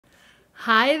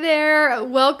Hi there.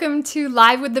 Welcome to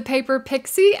Live with the Paper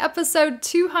Pixie, episode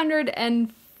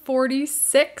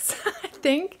 246, I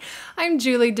think. I'm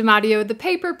Julie DiMatteo with the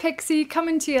Paper Pixie,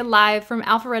 coming to you live from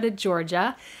Alpharetta,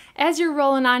 Georgia. As you're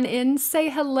rolling on in, say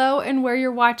hello and where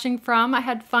you're watching from. I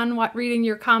had fun reading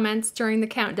your comments during the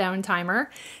countdown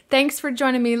timer. Thanks for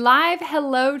joining me live.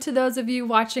 Hello to those of you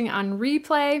watching on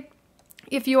replay.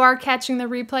 If you are catching the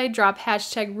replay, drop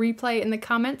hashtag replay in the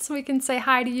comments so we can say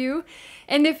hi to you.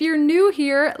 And if you're new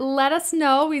here, let us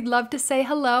know. We'd love to say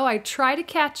hello. I try to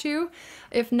catch you.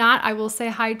 If not, I will say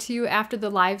hi to you after the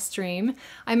live stream.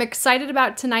 I'm excited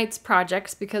about tonight's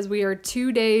projects because we are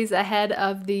 2 days ahead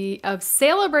of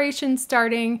celebration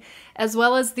starting, as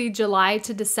well as the July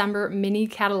to December mini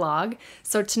catalog.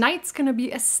 So tonight's going to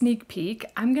be a sneak peek.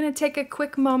 I'm going to take a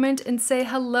quick moment and say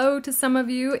hello to some of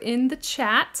you in the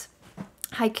chat.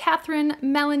 Hi, Catherine,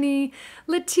 Melanie,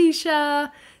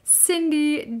 Letitia,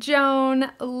 Cindy, Joan,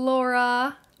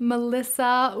 Laura,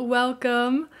 Melissa,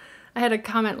 welcome. I had a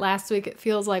comment last week, it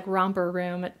feels like romper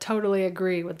room. I totally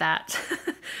agree with that.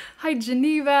 Hi,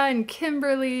 Geneva and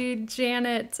Kimberly,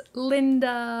 Janet,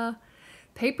 Linda.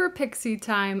 Paper Pixie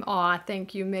time. Aw,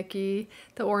 thank you, Mickey.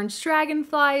 The Orange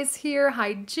Dragonfly is here.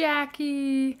 Hi,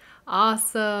 Jackie.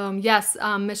 Awesome. Yes,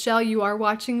 Michelle, you are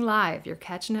watching live. You're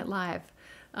catching it live.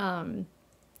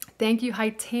 Thank you. Hi,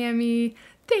 Tammy.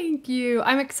 Thank you.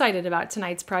 I'm excited about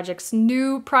tonight's projects.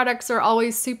 New products are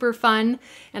always super fun,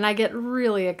 and I get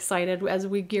really excited as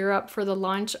we gear up for the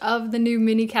launch of the new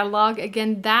mini catalog.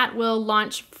 Again, that will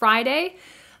launch Friday.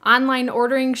 Online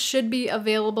ordering should be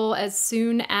available as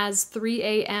soon as 3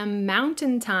 a.m.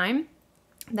 Mountain Time.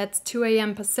 That's 2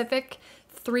 a.m. Pacific,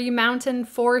 3 Mountain,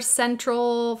 4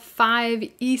 Central, 5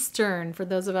 Eastern for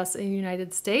those of us in the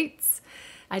United States.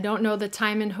 I don't know the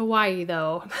time in Hawaii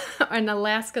though, and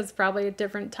Alaska's probably a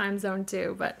different time zone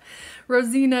too, but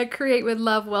Rosina, Create with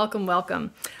Love, welcome,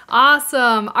 welcome.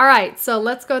 Awesome. All right, so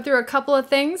let's go through a couple of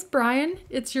things. Brian,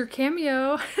 it's your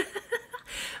cameo.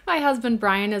 My husband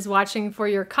Brian is watching for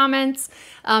your comments.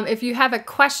 If you have a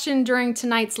question during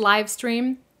tonight's live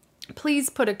stream, please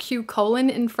put a Q colon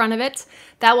in front of it.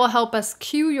 That will help us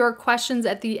queue your questions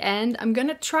at the end. I'm going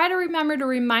to try to remember to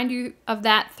remind you of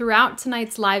that throughout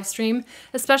tonight's live stream,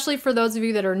 especially for those of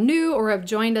you that are new or have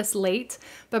joined us late.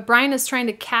 But Brian is trying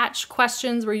to catch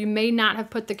questions where you may not have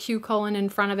put the Q colon in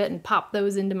front of it and pop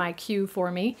those into my queue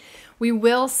for me. We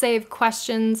will save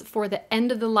questions for the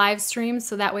end of the live stream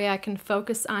so that way I can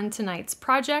focus on tonight's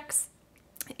projects.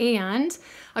 And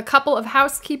a couple of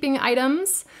housekeeping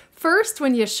items. First,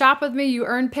 when you shop with me, you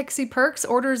earn Pixie Perks.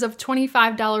 Orders of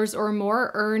 $25 or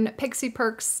more earn Pixie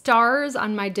Perks stars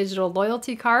on my digital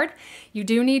loyalty card. You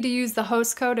do need to use the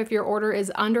host code if your order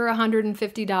is under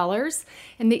 $150.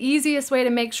 And the easiest way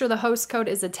to make sure the host code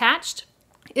is attached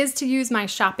is to use my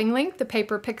shopping link,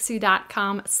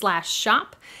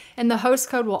 thepaperpixie.com/shop, and the host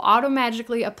code will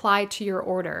automatically apply to your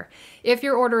order. If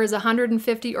your order is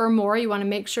 $150 or more, you want to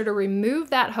make sure to remove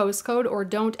that host code or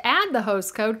don't add the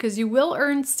host code because you will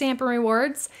earn Stampin'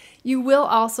 Rewards. You will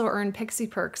also earn Pixie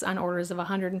Perks on orders of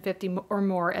 $150 or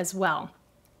more as well.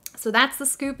 So that's the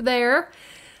scoop there.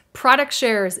 Product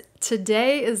shares.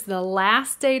 Today is the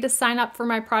last day to sign up for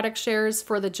my product shares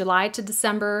for the July to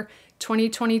December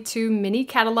 2022 mini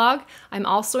catalog. I'm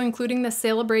also including the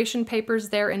celebration papers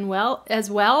there as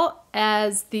well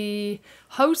as the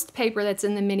host paper that's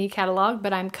in the mini catalog,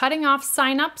 but I'm cutting off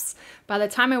signups. By the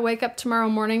time I wake up tomorrow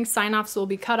morning, signups will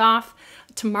be cut off.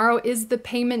 Tomorrow is the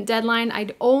payment deadline.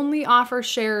 I'd only offer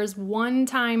shares one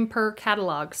time per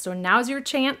catalog. So now's your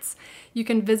chance. You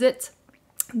can visit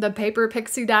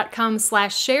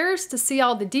thepaperpixie.com/shares to see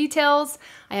all the details.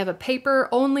 I have a paper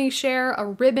only share, a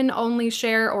ribbon only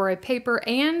share, or a paper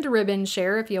and ribbon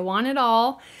share if you want it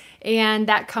all. And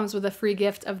that comes with a free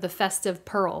gift of the festive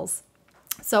pearls.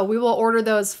 So we will order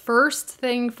those first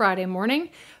thing Friday morning.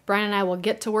 Brian and I will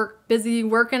get to work, busy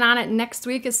working on it next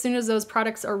week as soon as those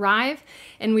products arrive.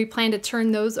 And we plan to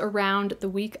turn those around the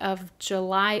week of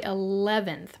July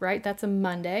 11th, right? That's a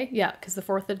Monday. Yeah, because the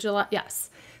 4th of July, yes.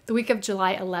 The week of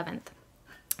July 11th.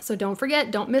 So don't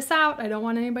forget, don't miss out. I don't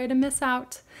want anybody to miss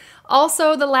out.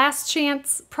 Also, the last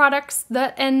chance products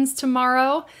that ends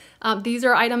tomorrow. These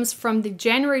are items from the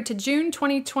January to June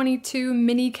 2022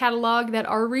 mini catalog that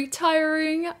are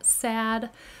retiring. Sad.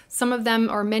 Some of them,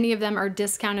 or many of them, are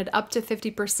discounted up to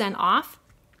 50% off.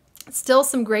 Still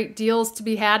some great deals to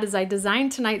be had as I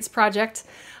designed tonight's project.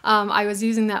 I was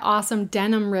using that awesome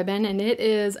denim ribbon, and it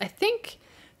is, I think,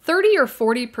 30 or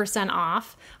 40%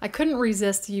 off. I couldn't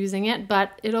resist using it,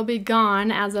 but it'll be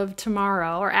gone as of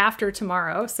tomorrow or after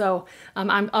tomorrow. So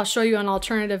I'll show you an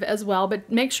alternative as well,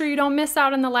 but make sure you don't miss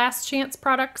out on the last chance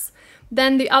products.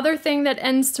 Then the other thing that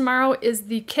ends tomorrow is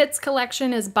the kits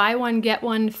collection is buy one, get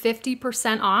one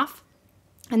 50% off.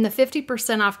 And the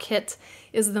 50% off kit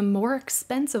is the more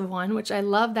expensive one, which I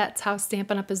love. That's how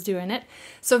Stampin' Up! Is doing it.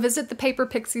 So visit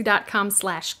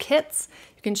thepaperpixie.com/kits.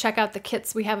 You can check out the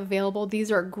kits we have available.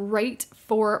 These are great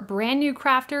for brand new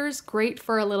crafters, great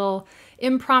for a little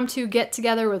impromptu get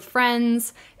together with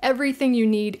friends. Everything you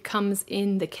need comes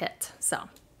in the kit. So,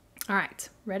 all right,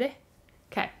 ready?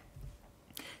 Okay.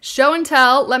 Show and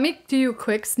tell. Let me do you a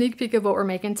quick sneak peek of what we're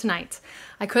making tonight.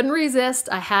 I couldn't resist.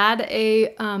 I had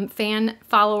a fan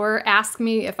follower ask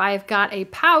me if I've got a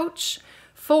pouch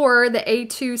for the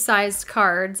A2 sized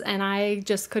cards, and I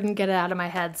just couldn't get it out of my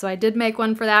head. So I did make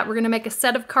one for that. We're going to make a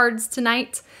set of cards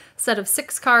tonight, a set of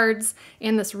 6 cards,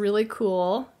 and this really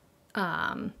cool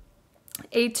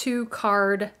A2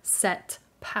 card set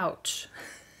pouch.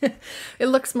 It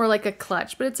looks more like a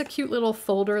clutch, but it's a cute little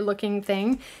folder looking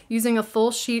thing using a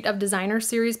full sheet of designer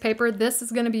series paper. This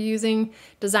is going to be using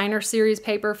designer series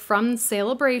paper from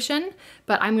Celebration,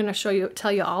 but I'm going to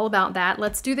tell you all about that.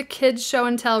 Let's do the kids show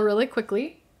and tell really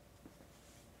quickly.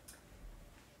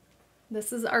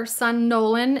 This is our son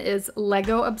Nolan is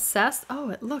Lego obsessed.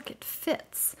 Oh, look, it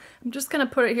fits. I'm just gonna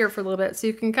put it here for a little bit so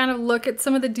you can kind of look at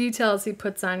some of the details he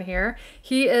puts on here.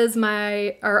 He is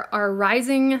our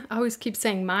rising, I always keep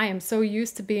saying I'm so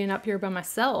used to being up here by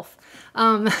myself.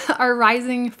 Our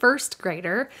rising first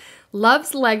grader,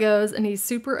 loves Legos, and he's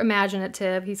super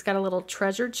imaginative. He's got a little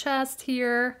treasure chest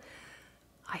here.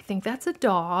 I think that's a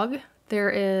dog. There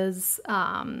is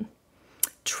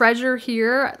treasure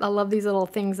here. I love these little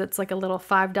things. It's like a little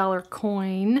 $5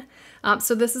 coin.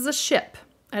 So this is a ship.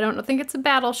 I don't think it's a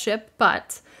battleship,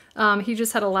 but he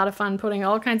just had a lot of fun putting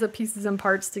all kinds of pieces and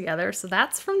parts together. So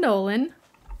that's from Nolan.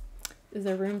 Is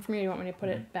there room for me? You want me to put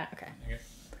it back? Okay.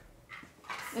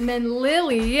 And then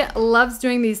Lily loves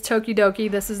doing these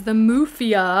Tokidoki. This is the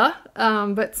Mufia,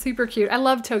 but super cute. I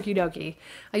love Tokidoki.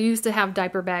 I used to have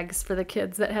diaper bags for the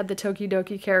kids that had the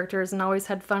Tokidoki characters and always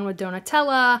had fun with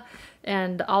Donatella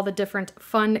and all the different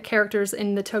fun characters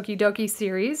in the Tokidoki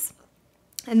series.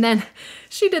 And then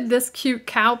she did this cute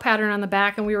cow pattern on the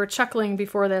back, and we were chuckling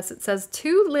before this. It says,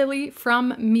 "To Lily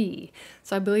from me."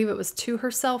 So I believe it was to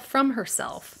herself from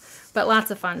herself. But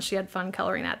lots of fun. She had fun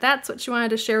coloring that. That's what she wanted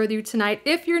to share with you tonight.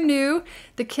 If you're new,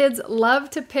 the kids love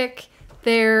to pick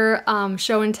their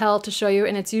show and tell to show you,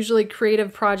 and it's usually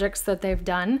creative projects that they've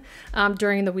done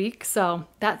during the week. So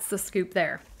that's the scoop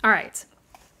there. All right.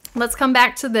 Let's come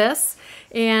back to this.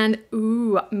 And,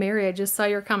 ooh, Mary, I just saw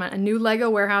your comment. A new Lego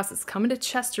warehouse is coming to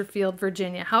Chesterfield,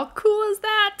 Virginia. How cool is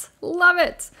that? Love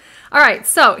it. All right,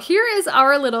 so here is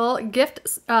our little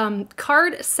gift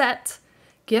card set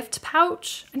gift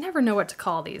pouch. I never know what to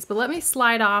call these, but let me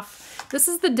slide off. This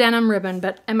is the denim ribbon,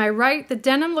 but am I right? The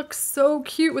denim looks so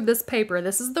cute with this paper.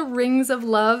 This is the Rings of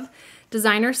Love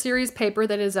designer series paper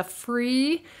that is a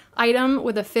free item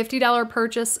with a $50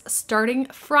 purchase starting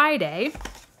Friday.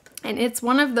 And it's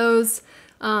one of those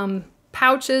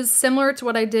pouches similar to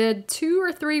what I did 2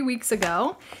 or 3 weeks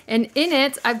ago. And in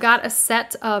it, I've got a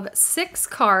set of 6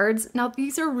 cards. Now,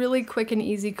 these are really quick and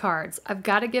easy cards. I've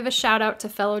got to give a shout out to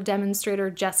fellow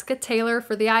demonstrator Jessica Taylor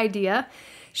for the idea.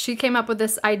 She came up with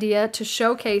this idea to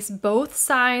showcase both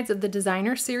sides of the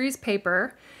designer series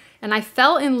paper. And I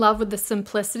fell in love with the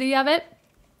simplicity of it,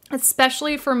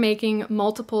 especially for making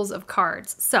multiples of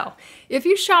cards. So if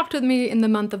you shopped with me in the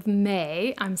month of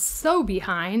May, I'm so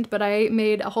behind, but I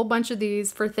made a whole bunch of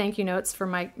these for thank you notes for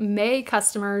my May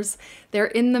customers. They're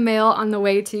in the mail on the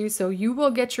way too, so you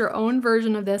will get your own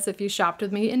version of this if you shopped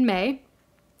with me in May.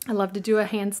 I love to do a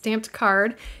hand-stamped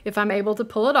card if I'm able to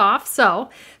pull it off. So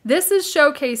this is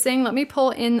showcasing, let me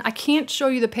pull in, I can't show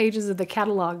you the pages of the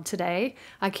catalog today.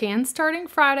 I can starting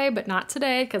Friday, but not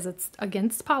today because it's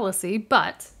against policy,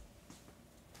 but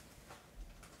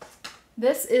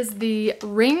this is the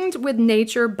Ringed with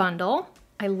Nature bundle.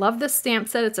 I love this stamp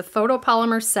set. It's a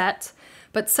photopolymer set,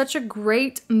 but such a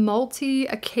great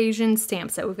multi-occasion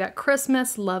stamp set. We've got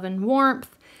Christmas, Love and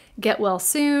Warmth, Get Well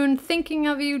Soon, Thinking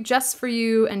of You, Just for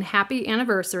You, and Happy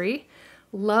Anniversary.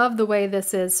 Love the way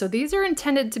this is. So these are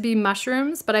intended to be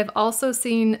mushrooms, but I've also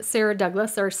seen Sarah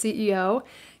Douglas, our CEO,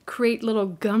 create little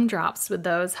gumdrops with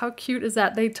those. How cute is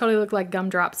that? They totally look like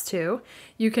gumdrops too.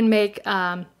 You can make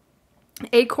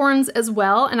acorns as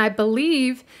well, and I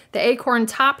believe the acorn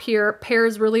top here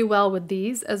pairs really well with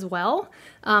these as well.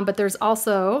 But there's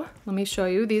also, let me show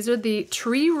you, these are the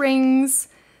Tree Rings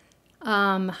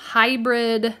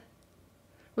hybrid.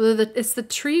 It's the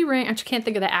Tree Ring, I can't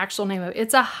think of the actual name of it.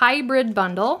 It's a hybrid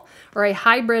bundle or a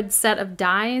hybrid set of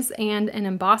dies and an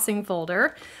embossing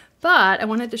folder. But I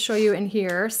wanted to show you in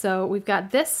here. So we've got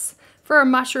this for a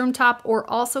mushroom top or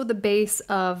also the base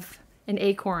of an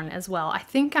acorn as well. I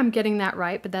think I'm getting that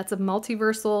right, but that's a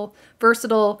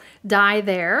versatile die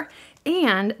there.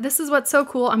 And this is what's so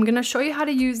cool. I'm gonna show you how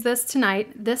to use this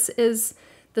tonight. This is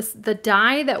the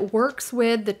die that works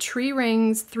with the Tree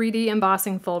Rings 3D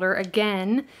embossing folder.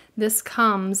 Again, this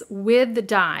comes with the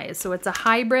dies. So it's a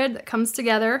hybrid that comes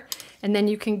together, and then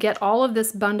you can get all of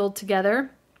this bundled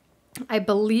together. I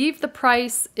believe the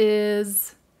price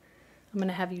is, I'm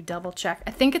gonna have you double check.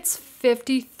 I think it's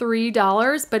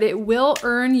 $53, but it will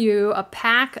earn you a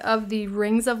pack of the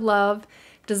Rings of Love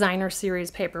Designer Series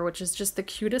paper, which is just the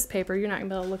cutest paper. You're not gonna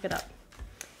be able to look it up.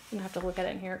 You're gonna have to look at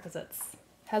it in here because it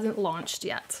hasn't launched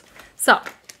yet. So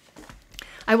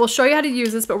I will show you how to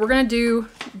use this, but we're gonna do,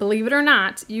 believe it or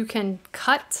not, you can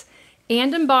cut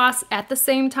and emboss at the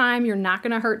same time. You're not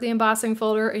gonna hurt the embossing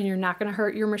folder and you're not gonna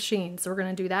hurt your machine. So we're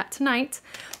gonna do that tonight.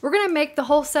 We're gonna make the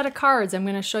whole set of cards. I'm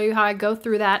gonna show you how I go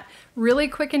through that. Really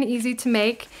quick and easy to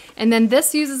make. And then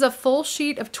this uses a full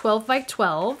sheet of 12 by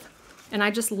 12. And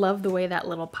I just love the way that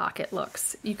little pocket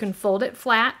looks. You can fold it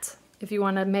flat if you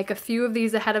wanna make a few of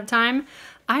these ahead of time.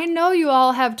 I know you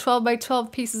all have 12 by 12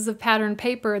 pieces of pattern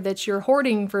paper that you're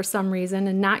hoarding for some reason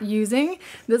and not using.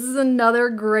 This is another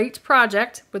great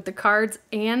project with the cards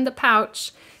and the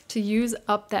pouch to use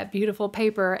up that beautiful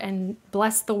paper and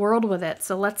bless the world with it.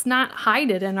 So let's not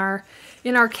hide it in our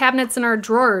cabinets and our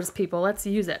drawers, people. Let's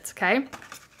use it, okay?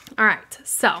 All right,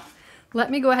 so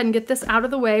let me go ahead and get this out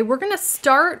of the way. We're gonna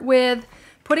start with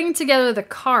putting together the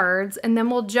cards, and then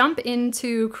we'll jump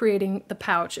into creating the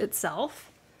pouch itself.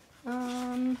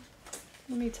 Let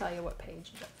me tell you what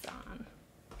page that's on.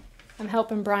 I'm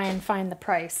helping Brian find the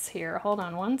price here. Hold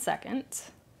on one second.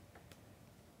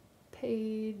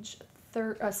 Page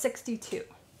 62,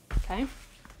 okay?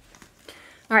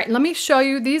 All right, let me show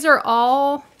you. These are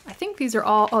all, I think these are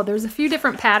all, oh, there's a few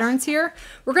different patterns here.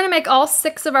 We're gonna make all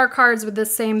 6 of our cards with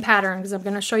this same pattern because I'm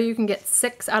gonna show you can get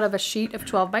 6 out of a sheet of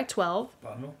 12 by 12.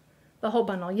 Bundle? The whole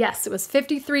bundle, yes, it was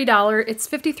 $53. It's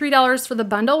 $53 for the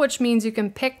bundle, which means you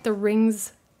can pick the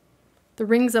Rings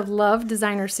of Love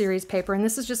Designer Series paper. And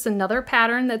this is just another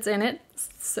pattern that's in it. It's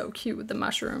so cute with the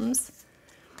mushrooms.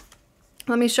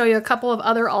 Let me show you a couple of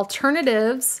other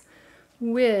alternatives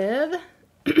with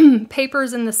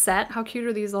papers in the set. How cute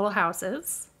are these little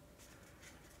houses?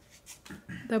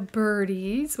 The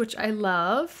birdies, which I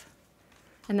love.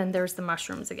 And then there's the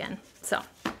mushrooms again. So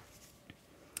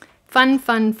fun,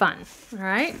 fun, fun. All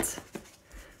right.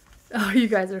 Oh, you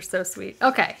guys are so sweet.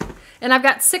 Okay. And I've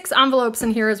got 6 envelopes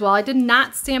in here as well. I did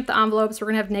not stamp the envelopes. We're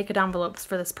going to have naked envelopes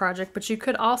for this project, but you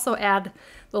could also add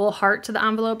the little heart to the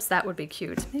envelopes. That would be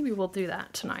cute. Maybe we'll do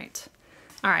that tonight.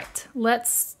 All right.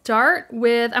 Let's start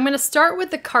with, I'm going to start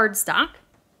with the cardstock.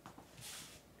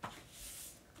 1, 2,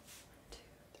 3,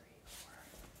 4.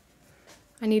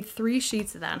 I need 3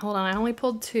 sheets of that. Hold on. I only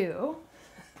pulled 2.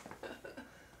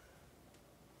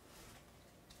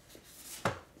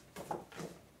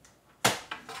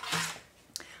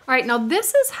 All right, now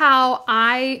this is how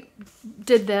I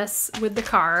did this with the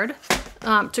card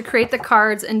to create the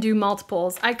cards and do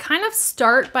multiples. I kind of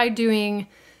start by doing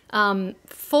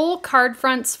full card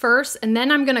fronts first, and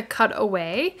then I'm gonna cut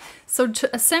away. So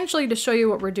essentially to show you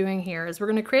what we're doing here is we're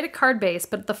gonna create a card base,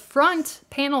 but the front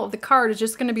panel of the card is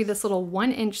just gonna be this little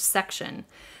 1-inch section.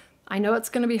 I know it's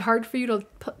gonna be hard for you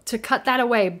to cut that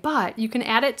away, but you can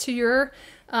add it to your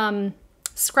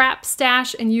scrap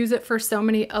stash and use it for so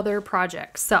many other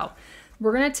projects. So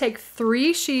we're gonna take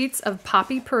 3 sheets of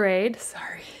Poppy Parade.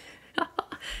 Sorry,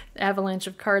 avalanche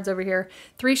of cards over here.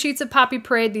 3 sheets of Poppy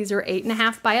Parade. These are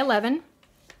 8.5 by 11.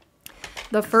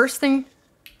 The first thing.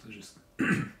 So just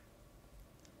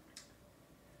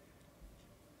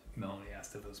Melanie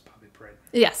asked if it was Poppy Parade.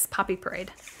 Yes, Poppy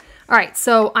Parade. All right,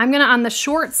 so I'm gonna, on the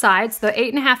short side, so the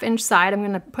 8.5-inch side, I'm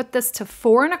gonna put this to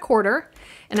 4 1/4.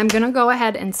 And I'm gonna go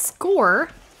ahead and score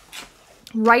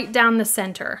right down the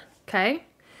center, okay?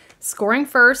 Scoring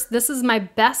first. This is my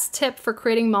best tip for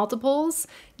creating multiples.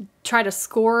 Try to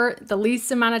score the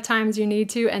least amount of times you need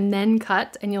to and then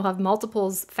cut, and you'll have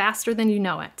multiples faster than you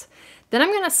know it. Then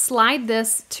I'm gonna slide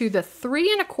this to the 3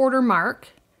 1/4 mark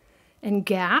and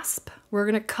gasp, we're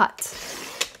gonna cut,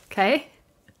 okay?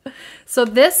 So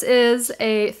this is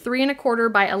a 3 1/4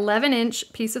 by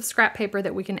 11-inch piece of scrap paper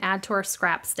that we can add to our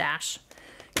scrap stash.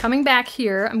 Coming back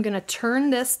here, I'm gonna turn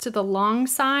this to the long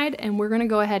side and we're gonna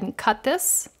go ahead and cut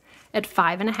this at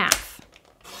 5 1/2.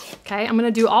 Okay, I'm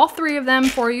gonna do all 3 of them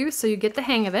for you so you get the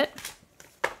hang of it.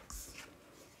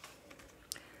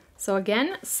 So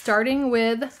again, starting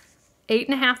with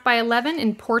 8.5 by 11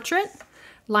 in portrait,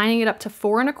 lining it up to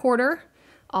 4 1/4.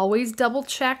 Always double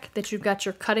check that you've got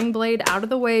your cutting blade out of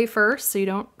the way first so you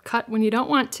don't cut when you don't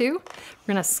want to. We're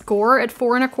gonna score at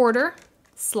 4 1/4,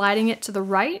 sliding it to the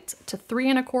right to 3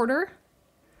 1/4.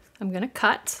 I'm gonna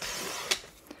cut.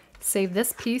 Save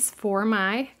this piece for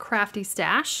my crafty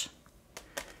stash.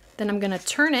 Then I'm gonna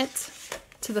turn it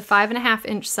to the 5 1/2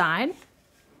 inch side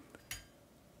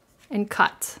and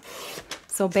cut.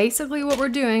 So basically what we're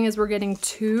doing is we're getting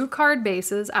 2 card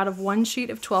bases out of 1 sheet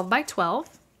of 12 by 12.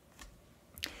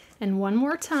 And one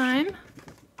more time,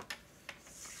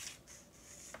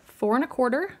 4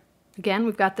 1/4. Again,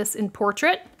 we've got this in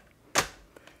portrait.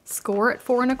 Score at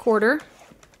 4 1/4.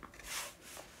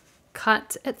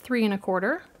 Cut at 3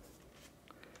 1/4.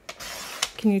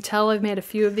 Can you tell I've made a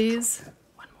few of these?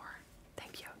 One more,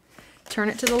 thank you. Turn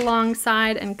it to the long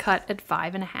side and cut at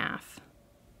 5 1/2.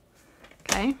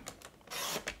 Okay.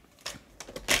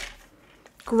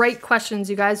 Great questions,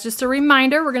 you guys. Just a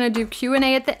reminder, we're gonna do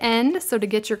Q&A at the end. So to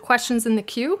get your questions in the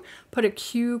queue, put a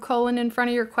Q colon in front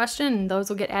of your question and those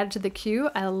will get added to the queue.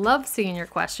 I love seeing your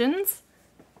questions.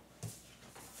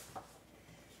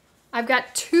 I've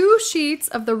got 2 sheets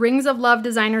of the Rings of Love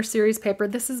Designer Series paper.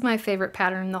 This is my favorite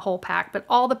pattern in the whole pack, but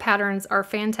all the patterns are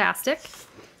fantastic.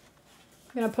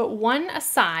 I'm gonna put one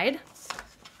aside,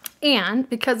 and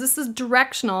because this is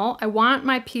directional, I want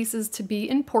my pieces to be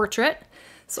in portrait.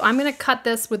 So I'm gonna cut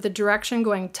this with the direction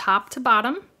going top to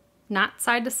bottom, not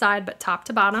side to side, but top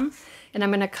to bottom. And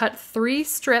I'm gonna cut 3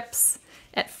 strips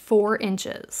at 4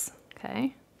 inches,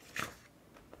 okay?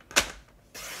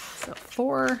 So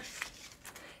 4,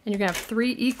 and you're gonna have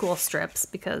 3 equal strips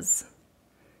because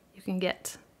you can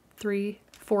get 3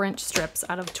 4-inch strips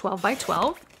out of 12 by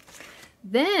 12.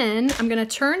 Then I'm gonna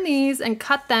turn these and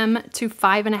cut them to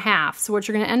 5 1/2. So what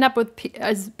you're gonna end up with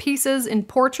is pieces in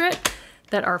portrait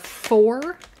that are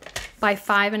 4 by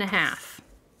 5 1/2.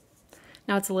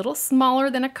 Now it's a little smaller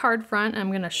than a card front, and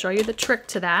I'm gonna show you the trick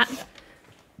to that.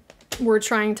 We're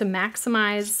trying to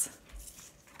maximize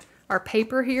our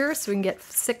paper here so we can get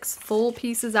 6 full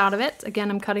pieces out of it. Again,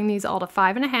 I'm cutting these all to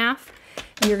 5 1/2,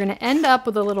 and you're gonna end up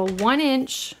with a little 1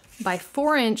 inch by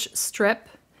 4 inch strip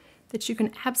that you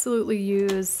can absolutely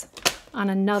use on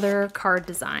another card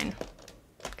design,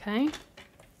 okay?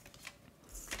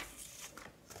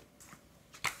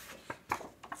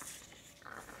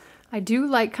 I do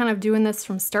like kind of doing this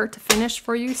from start to finish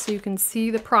for you so you can see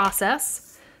the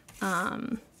process.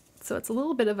 So it's a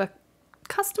little bit of a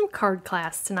custom card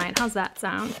class tonight. How's that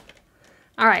sound?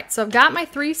 All right, so I've got my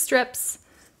 3 strips.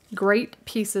 Great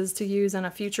pieces to use on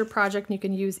a future project. You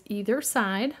can use either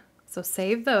side, so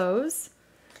save those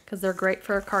because they're great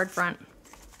for a card front.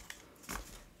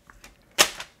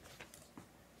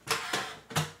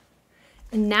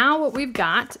 And now what we've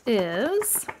got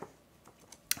is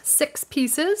 6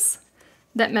 pieces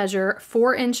that measure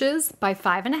 4 inches by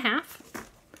 5 1/2.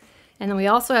 And then we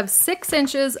also have 6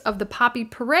 inches of the Poppy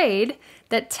Parade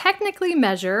that technically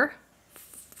measure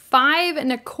 5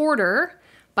 1/4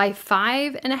 by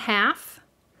 5 1/2.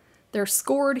 They're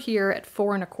scored here at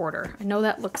 4 1/4. I know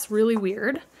that looks really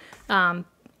weird.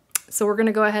 So we're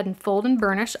gonna go ahead and fold and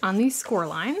burnish on these score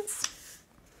lines.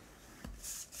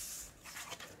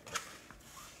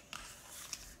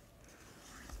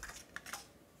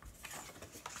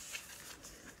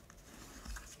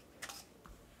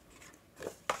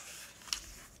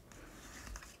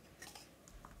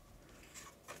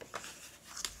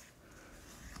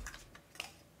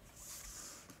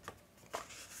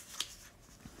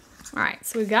 All right,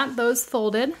 so we've got those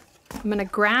folded. I'm gonna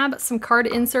grab some card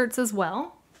inserts as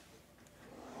well.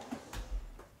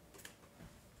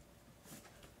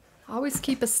 I always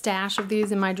keep a stash of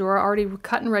these in my drawer already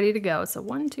cut and ready to go. So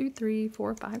 1, 2, 3,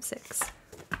 4, 5, 6.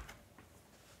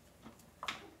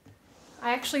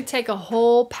 I actually take a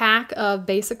whole pack of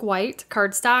basic white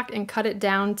cardstock and cut it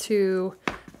down to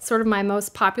sort of my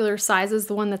most popular sizes.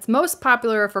 The one that's most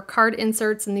popular for card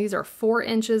inserts, and these are 4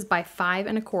 inches by 5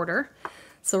 1/4.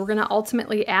 So we're gonna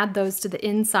ultimately add those to the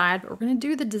inside, but we're gonna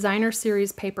do the Designer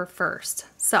Series paper first.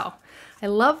 So I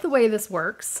love the way this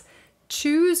works.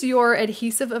 Choose your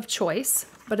adhesive of choice,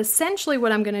 but essentially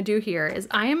what I'm gonna do here is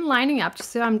I am lining up,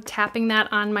 just so I'm tapping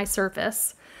that on my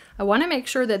surface. I wanna make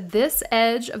sure that this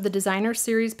edge of the Designer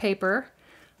Series paper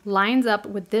lines up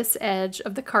with this edge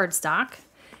of the cardstock,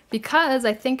 because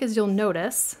I think, as you'll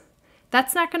notice,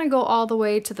 that's not gonna go all the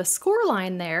way to the score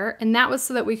line there, and that was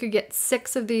so that we could get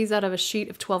 6 of these out of a sheet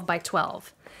of 12 by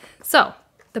 12. So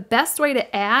the best way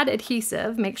to add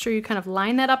adhesive, make sure you kind of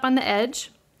line that up on the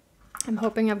edge. I'm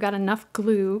hoping I've got enough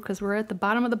glue because we're at the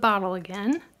bottom of the bottle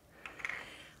again.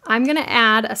 I'm gonna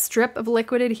add a strip of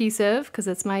liquid adhesive because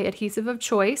it's my adhesive of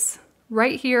choice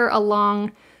right here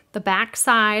along the back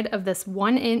side of this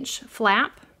 1-inch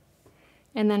flap,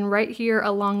 and then right here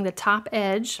along the top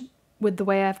edge with the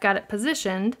way I've got it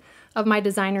positioned of my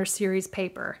designer series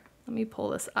paper. Let me pull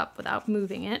this up without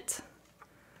moving it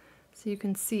so you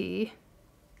can see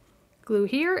glue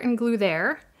here and glue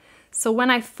there. So when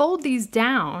I fold these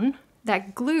down,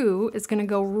 that glue is going to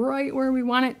go right where we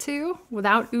want it to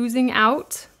without oozing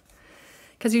out,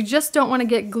 because you just don't want to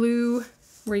get glue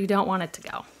where you don't want it to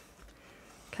go.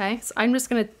 Okay, so I'm just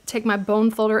going to take my bone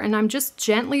folder and I'm just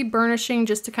gently burnishing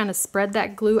just to kind of spread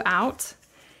that glue out.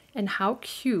 And how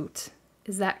cute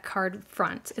is that card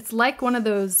front? It's like one of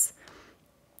those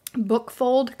book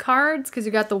fold cards, because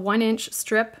you got the 1-inch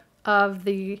strip of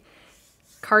the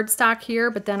cardstock here,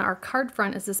 but then our card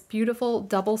front is this beautiful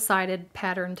double-sided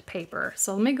patterned paper.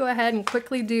 So let me go ahead and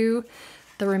quickly do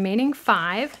the remaining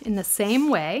 5 in the same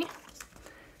way.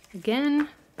 Again,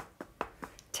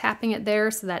 tapping it there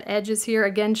so that edge is here.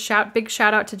 Again, big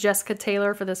shout out to Jessica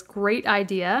Taylor for this great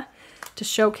idea to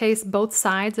showcase both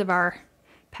sides of our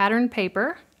patterned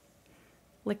paper.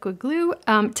 Liquid glue.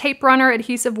 Tape runner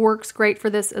adhesive works great for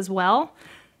this as well.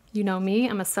 You know me,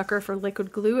 I'm a sucker for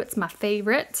liquid glue. It's my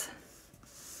favorite.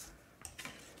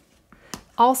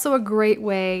 Also a great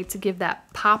way to give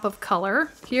that pop of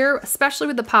color here, especially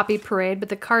with the Poppy Parade, but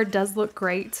the card does look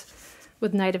great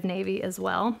with Night of Navy as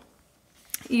well.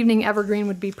 Evening Evergreen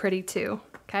would be pretty too,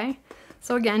 okay?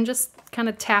 So again, just kind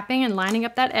of tapping and lining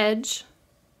up that edge.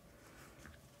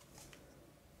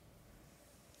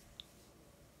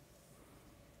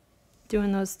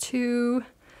 Doing those 2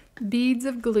 beads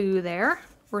of glue there,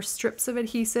 or strips of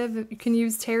adhesive. You can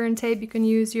use tear and tape, you can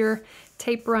use your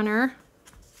tape runner.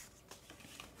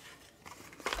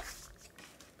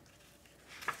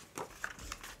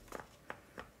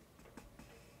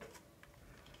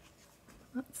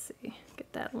 Let's see,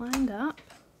 get that lined up.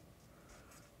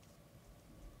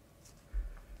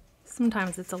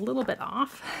 Sometimes it's a little bit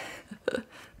off. There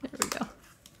we go.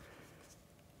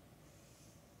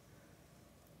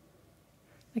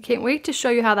 I can't wait to show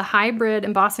you how the hybrid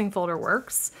embossing folder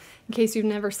works, in case you've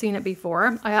never seen it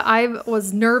before. I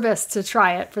was nervous to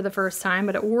try it for the first time,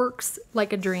 but it works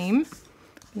like a dream.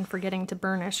 I'm forgetting to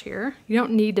burnish here. You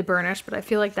don't need to burnish, but I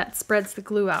feel like that spreads the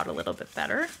glue out a little bit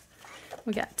better.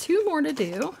 We got 2 more to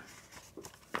do.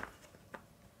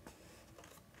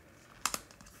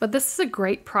 But this is a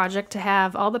great project to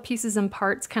have all the pieces and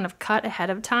parts kind of cut ahead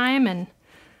of time, and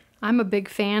I'm a big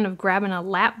fan of grabbing a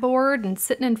lap board and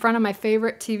sitting in front of my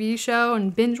favorite TV show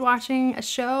and binge watching a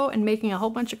show and making a whole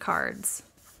bunch of cards.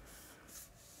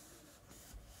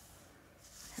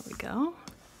 There we go.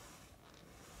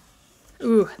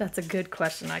 Ooh, that's a good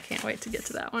question. I can't wait to get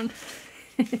to that one.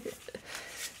 Did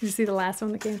you see the last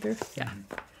one that came through? Yeah.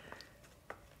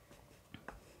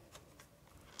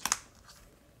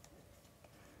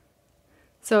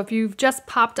 So if you've just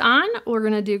popped on, we're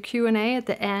going to do Q&A at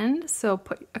the end. So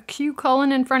put a Q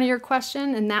colon in front of your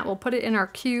question, and that will put it in our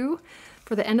queue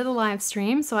for the end of the live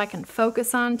stream so I can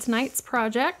focus on tonight's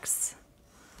projects.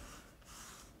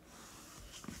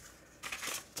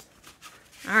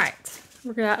 All right,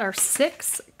 we've got our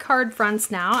 6 card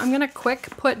fronts now. I'm going to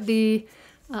quick put the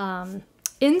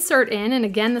insert in, and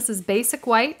again, this is basic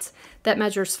white that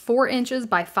measures 4 inches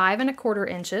by 5 1/4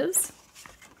 inches.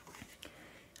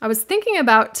 I was thinking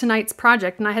about tonight's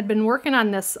project, and I had been working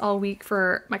on this all week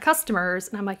for my customers,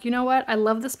 and I'm like, you know what? I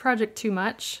love this project too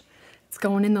much. It's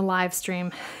going in the live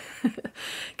stream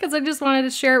because I just wanted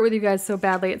to share it with you guys so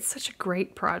badly. It's such a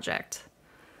great project.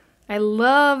 I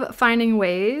love finding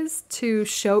ways to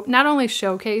not only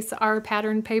showcase our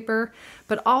pattern paper,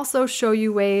 but also show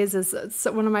you ways, as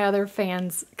one of my other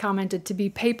fans commented, to be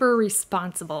paper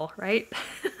responsible, right?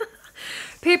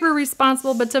 Paper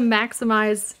responsible, but to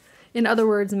maximize, in other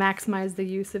words, maximize the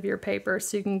use of your paper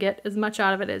so you can get as much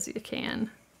out of it as you can.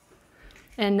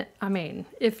 And I mean,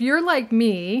 if you're like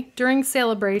me, during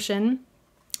celebration,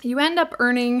 you end up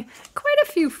earning quite a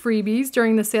few freebies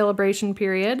during the celebration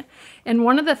period. And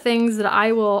one of the things that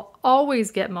I will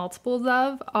always get multiples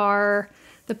of are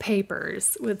the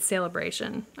papers with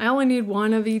celebration. I only need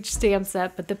 1 of each stamp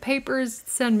set, but the papers,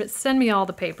 send me all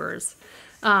the papers.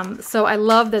 So I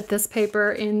love that this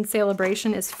paper in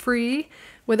celebration is free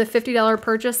with a $50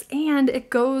 purchase, and it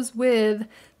goes with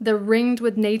the Ringed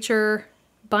with Nature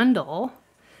bundle,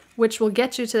 which will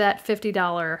get you to that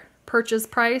 $50 purchase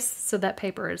price, so that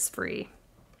paper is free.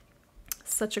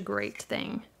 Such a great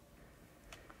thing.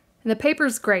 And the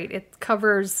paper's great. It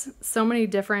covers so many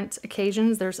different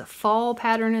occasions. There's a fall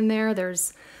pattern in there.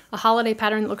 There's a holiday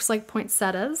pattern that looks like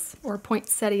poinsettias or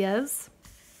poinsettias.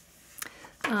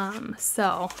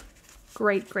 So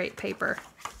great, great paper.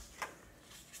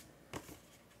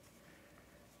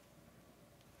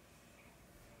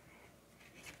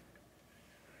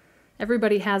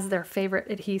 Everybody has their favorite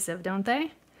adhesive, don't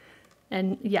they?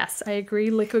 And yes, I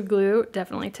agree, liquid glue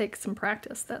definitely takes some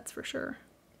practice, that's for sure.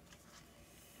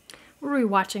 What are we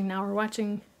watching now? We're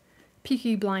watching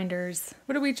Peaky Blinders.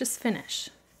 What did we just finish?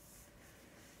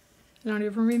 I don't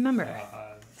even remember.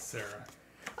 Sarah.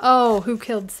 Oh, Who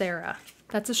Killed Sarah?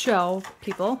 That's a show,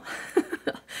 people.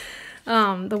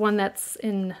 The one that's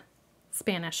in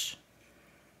Spanish.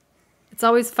 It's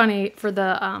always funny for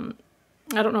the, I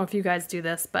don't know if you guys do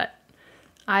this, but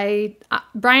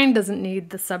Brian doesn't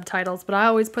need the subtitles, but I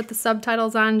always put the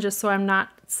subtitles on just so I'm not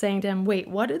saying to him, wait,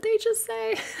 what did they just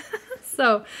say?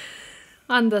 So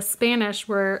on the Spanish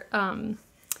where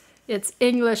it's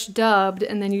English dubbed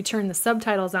and then you turn the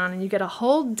subtitles on and you get a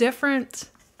whole different,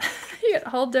 you get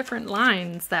whole different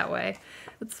lines that way.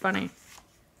 It's funny.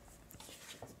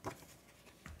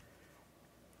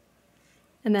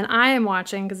 And then I am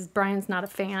watching, because Brian's not a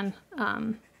fan,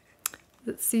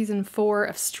 it's season 4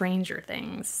 of Stranger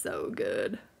Things. So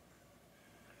good.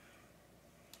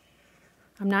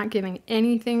 I'm not giving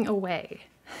anything away,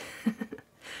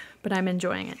 but I'm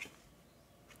enjoying it.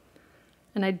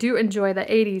 And I do enjoy the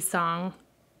 80s song.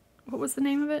 What was the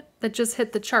name of it? That just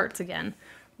hit the charts again.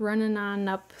 Running on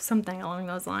Up, something along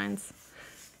those lines.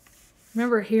 I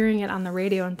remember hearing it on the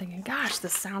radio and thinking, gosh,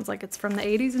 this sounds like it's from the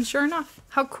 80s. And sure enough,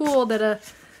 how cool that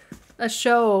a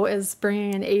show is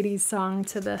bringing an 80s song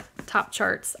to the top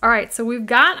charts. All right, so we've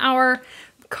got our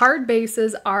card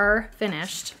bases are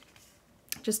finished.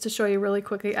 Just to show you really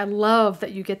quickly, I love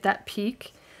that you get that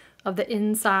peek of the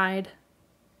inside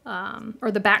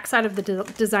or the back side of the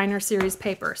designer series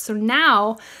paper. So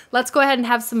now let's go ahead and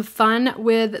have some fun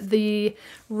with the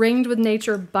Ringed with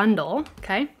Nature bundle,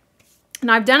 okay? And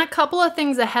I've done a couple of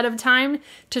things ahead of time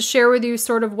to share with you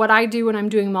sort of what I do when I'm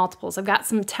doing multiples. I've got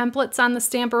some templates on the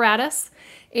Stamparatus,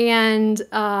 and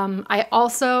I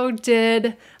also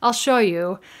did, I'll show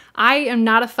you, I am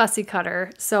not a fussy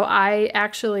cutter, so I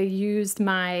actually used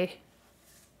my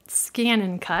scan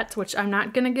and cut, which I'm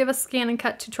not going to give a scan and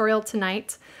cut tutorial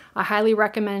tonight. I highly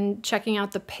recommend checking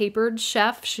out the Papered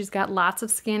Chef. She's got lots of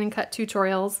scan and cut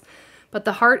tutorials, but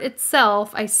the heart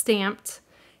itself I stamped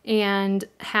and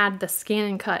had the scan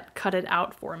and cut it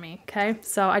out for me, okay?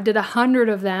 So I did 100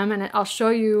 of them, and I'll show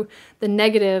you the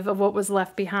negative of what was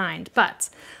left behind. But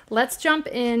let's jump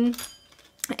in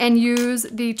and use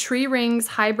the Tree Rings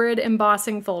Hybrid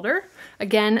Embossing Folder.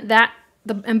 Again,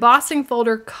 the embossing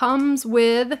folder comes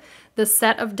with the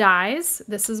set of dies.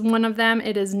 This is one of them.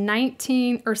 It is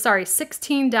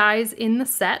 16 dies in the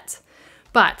set.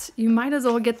 But you might as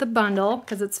well get the bundle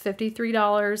because it's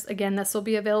 $53. Again, this will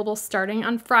be available starting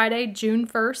on Friday, June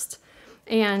 1st.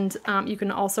 And you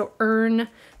can also earn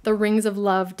the Rings of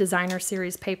Love Designer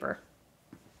Series paper.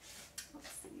 Let's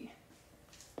see.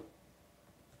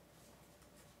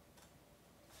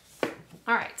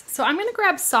 All right, so I'm going to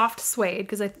grab soft suede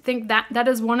because I think that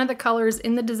is one of the colors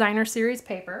in the Designer Series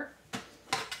paper.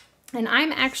 And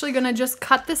I'm actually going to just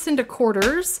cut this into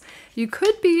quarters. You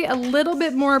could be a little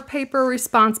bit more paper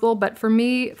responsible, but for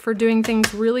me, for doing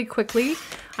things really quickly,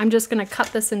 I'm just going to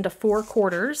cut this into 4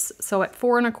 quarters. So at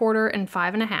 4 1/4 and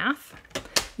 5 1/2.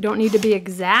 You don't need to be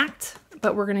exact,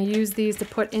 but we're going to use these to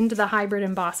put into the hybrid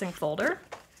embossing folder.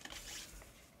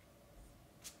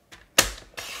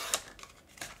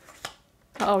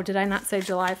 Oh, did I not say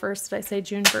July 1st? Did I say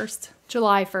June 1st?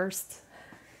 July 1st.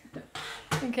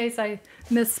 In case I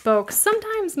misspoke.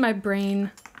 Sometimes my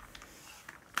brain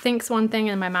thinks one thing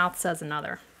and my mouth says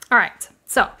another. All right,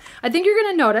 so I think you're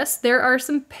gonna notice there are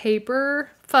some paper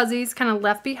fuzzies kind of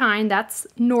left behind. That's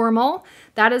normal.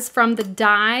 That is from the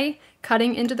die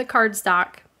cutting into the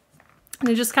cardstock. And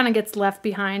it just kind of gets left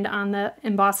behind on the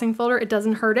embossing folder. It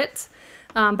doesn't hurt it,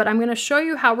 but I'm gonna show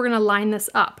you how we're gonna line this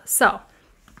up. So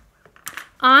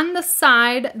on the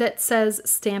side that says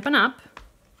Stampin' Up,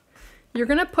 you're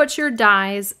gonna put your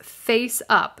dies face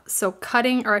up. So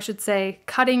cutting, or I should say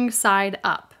cutting side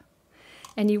up.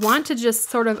 And you want to just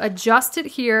sort of adjust it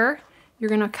here. You're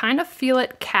gonna kind of feel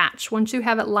it catch once you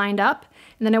have it lined up.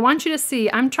 And then I want you to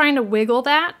see, I'm trying to wiggle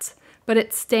that, but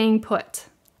it's staying put.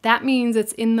 That means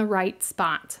it's in the right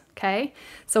spot, okay?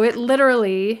 So it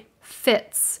literally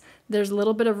fits. There's a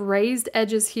little bit of raised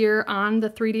edges here on the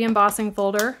 3D embossing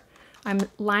folder. I'm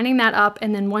lining that up,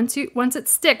 and then once it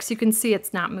sticks, you can see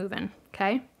it's not moving,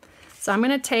 okay? So I'm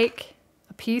gonna take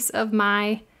a piece of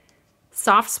my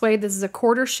soft suede. This is a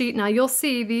 1/4 sheet. Now you'll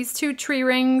see these 2 tree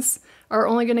rings are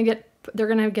only gonna get, they're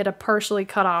gonna get a partially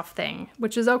cut off thing,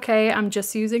 which is okay. I'm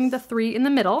just using the 3 in the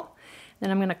middle.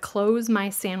 Then I'm gonna close my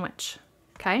sandwich,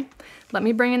 okay? Let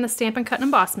me bring in the Stampin' Cut and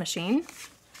Emboss machine.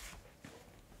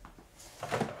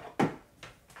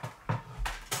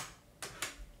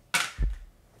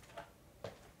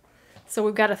 So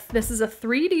we've got this is a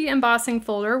 3D embossing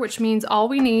folder, which means all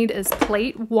we need is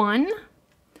plate 1.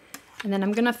 And then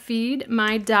I'm gonna feed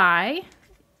my die,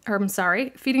 or I'm sorry,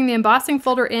 feeding the embossing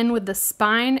folder in with the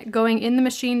spine going in the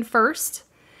machine first,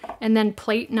 and then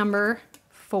plate number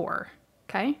 4,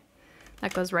 okay?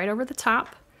 That goes right over the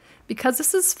top. Because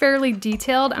this is fairly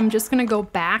detailed, I'm just gonna go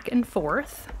back and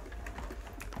forth.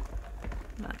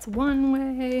 That's one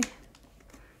way.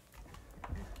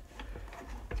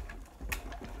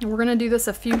 And we're gonna do this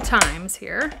a few times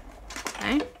here,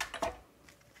 okay?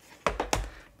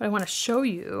 But I wanna show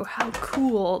you how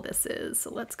cool this is. So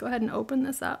let's go ahead and open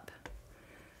this up.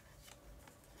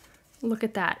 Look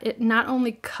at that. It not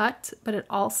only cut, but it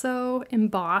also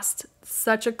embossed.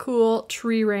 Such a cool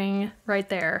tree ring right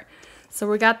there. So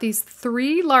we got these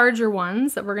 3 larger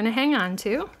ones that we're gonna hang on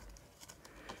to.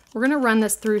 We're gonna run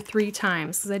this through 3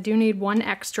 times because I do need 1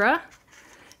 extra.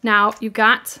 Now you've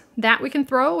got that we can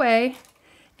throw away,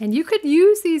 and you could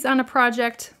use these on a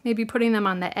project, maybe putting them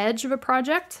on the edge of a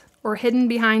project or hidden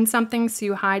behind something so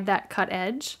you hide that cut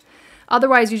edge.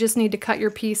 Otherwise, you just need to cut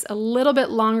your piece a little bit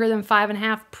longer than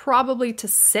 5.5, probably to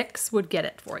 6 would get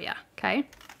it for you, okay?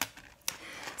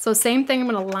 So same thing, I'm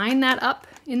gonna line that up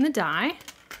in the die.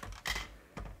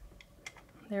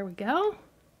 There we go.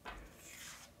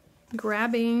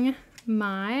 Grabbing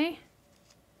my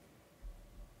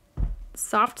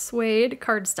soft suede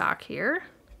cardstock here.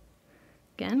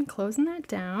 Again, closing that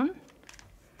down.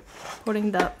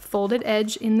 Putting the folded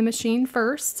edge in the machine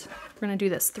first. We're gonna do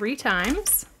this 3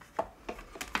 times.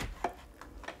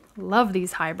 Love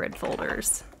these hybrid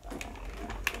folders.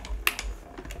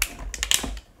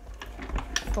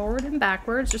 Forward and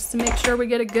backwards just to make sure we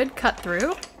get a good cut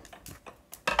through.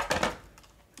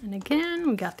 And again,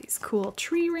 we got these cool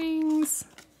tree rings.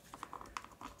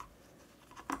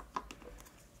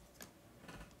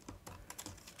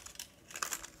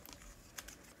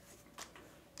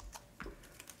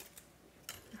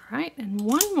 All right, and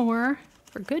one more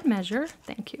for good measure.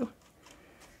 Thank you.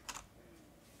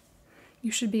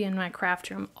 You should be in my craft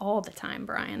room all the time,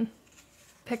 Brian.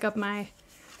 Pick up my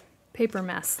paper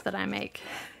mess that I make.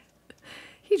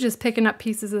 He's just picking up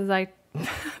pieces as I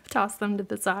toss them to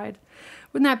the side.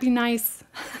 Wouldn't that be nice?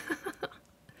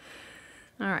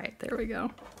 All right, there we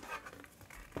go.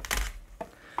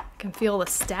 I can feel the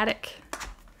static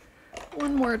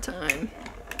one more time.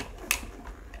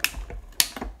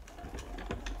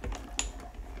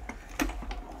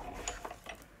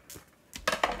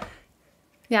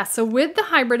 Yeah, so with the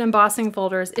hybrid embossing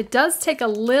folders, it does take a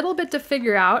little bit to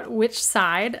figure out which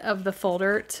side of the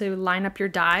folder to line up your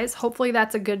dies. Hopefully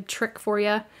that's a good trick for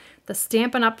you. The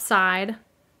Stampin' Up side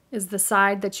is the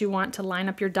side that you want to line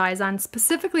up your dies on,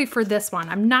 specifically for this one.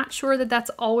 I'm not sure that that's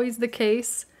always the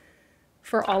case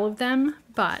for all of them,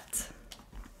 but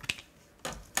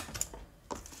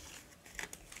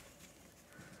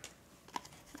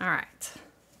all right,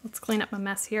 let's clean up my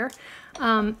mess here.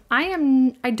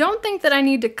 I don't think that I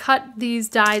need to cut these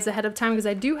dies ahead of time because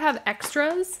I do have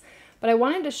extras, but I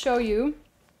wanted to show you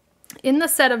in the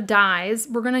set of dies,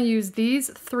 we're gonna use these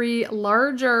 3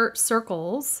 larger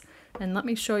circles. And let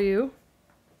me show you.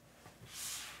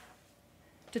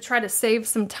 To try to save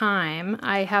some time,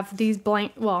 I have these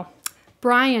blank, well,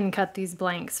 Brian cut these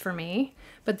blanks for me,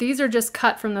 but these are just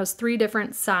cut from those 3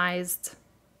 different sized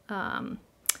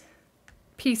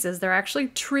pieces. They're actually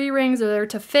tree rings, or they're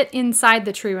to fit inside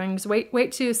the tree rings.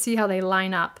 Wait till you see how they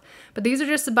line up. But these are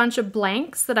just a bunch of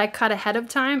blanks that I cut ahead of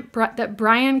time, that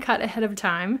Brian cut ahead of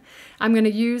time. I'm gonna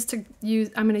use in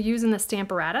the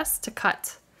Stamparatus to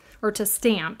cut, or to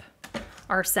stamp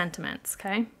our sentiments,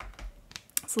 okay?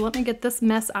 So let me get this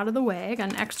mess out of the way. I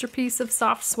got an extra piece of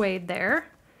soft suede there.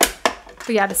 But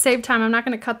yeah, to save time, I'm not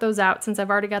gonna cut those out since I've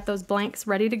already got those blanks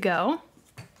ready to go.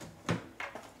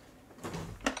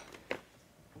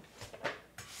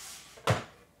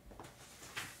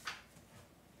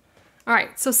 All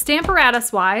right, so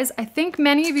Stamparatus wise, I think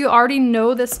many of you already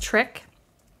know this trick.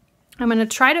 I'm gonna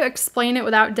try to explain it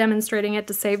without demonstrating it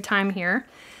to save time here.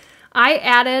 I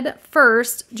added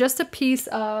first just a piece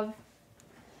of,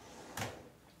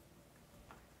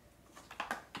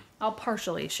 I'll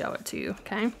partially show it to you,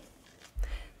 okay?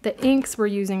 The inks we're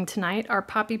using tonight are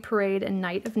Poppy Parade and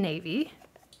Night of Navy.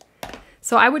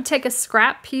 So I would take a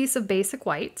scrap piece of basic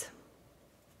white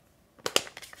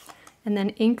and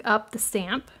then ink up the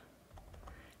stamp.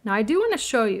 Now I do want to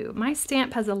show you, my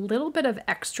stamp has a little bit of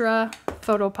extra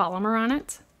photopolymer on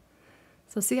it.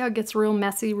 So see how it gets real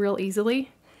messy real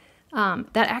easily?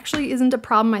 That actually isn't a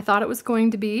problem I thought it was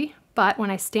going to be, but when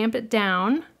I stamp it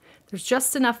down, there's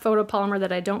just enough photopolymer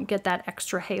that I don't get that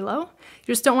extra halo. You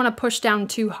just don't want to push down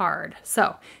too hard.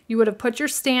 So you would have put your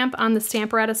stamp on the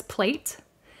Stamparatus plate,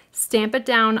 stamp it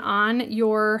down on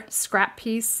your scrap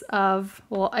piece of,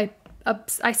 well,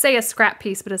 I say a scrap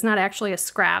piece, but it's not actually a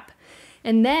scrap.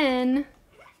 And then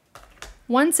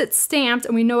once it's stamped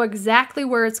and we know exactly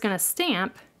where it's going to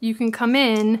stamp, you can come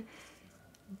in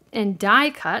and die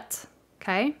cut.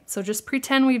 Okay, so just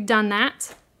pretend we've done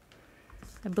that.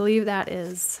 I believe that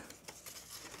is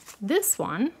this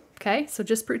one. Okay, so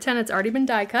just pretend it's already been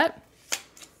die cut.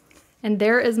 And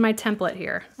there is my template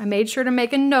here. I made sure to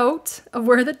make a note of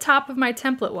where the top of my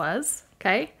template was.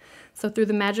 Okay, so through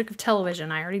the magic of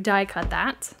television, I already die cut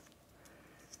that.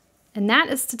 And that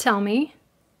is to tell me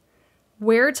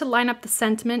where to line up the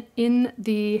sentiment in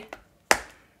the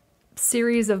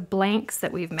series of blanks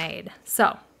that we've made.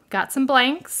 So, got some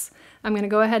blanks. I'm going to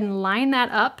go ahead and line that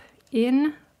up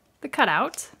in the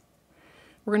cutout.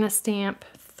 We're going to stamp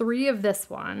 3 of this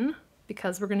one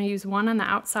because we're going to use one on the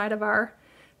outside of our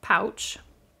pouch.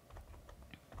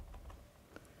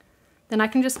 Then I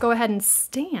can just go ahead and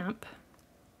stamp,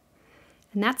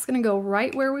 and that's going to go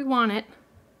right where we want it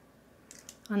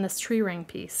on this tree ring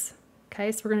piece.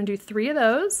 Okay, so we're going to do 3 of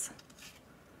those.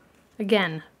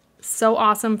 Again, so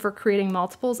awesome for creating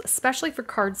multiples, especially for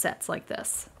card sets like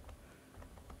this.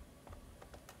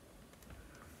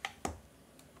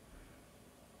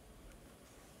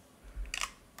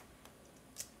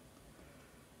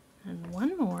 And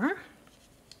one more.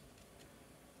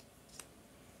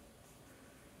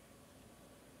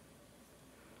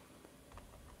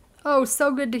 Oh,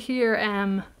 so good to hear,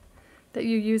 Em, that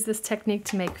you use this technique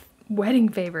to make wedding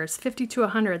favors. 50 to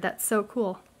 100, that's so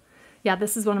cool. Yeah,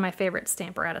 this is one of my favorite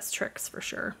Stamparatus tricks for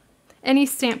sure. Any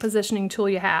stamp positioning tool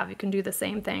you have, you can do the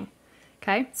same thing.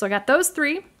 Okay, so I got those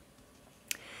 3.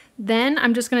 Then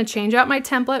I'm just going to change out my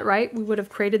template, right? We would have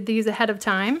created these ahead of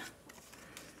time.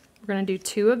 We're going to do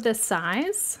 2 of this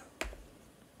size.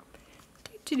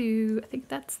 I think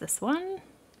that's this one.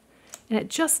 And it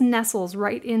just nestles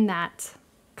right in that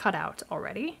cutout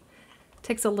already.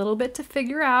 Takes a little bit to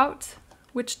figure out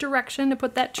which direction to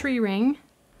put that tree ring.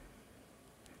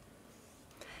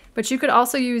 But you could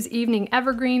also use Evening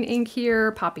Evergreen ink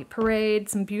here, Poppy Parade,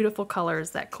 some beautiful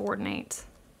colors that coordinate.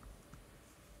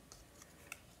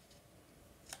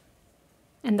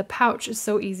 And the pouch is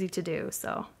so easy to do,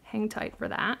 so hang tight for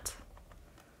that.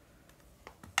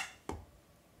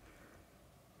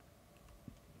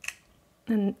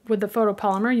 And with the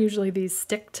photopolymer, usually these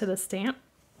stick to the stamp,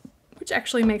 which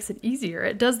actually makes it easier.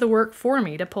 It does the work for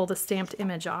me to pull the stamped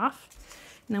image off.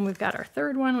 And then we've got our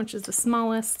 3rd one, which is the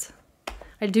smallest.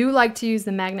 I do like to use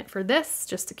the magnet for this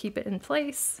just to keep it in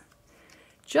place,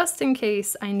 just in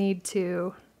case I need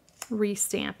to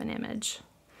re-stamp an image.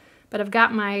 But I've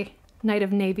got my Night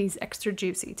of Navies extra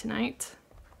juicy tonight.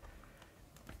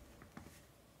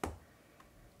 There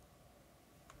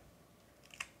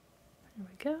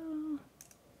we go.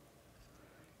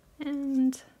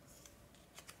 And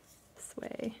this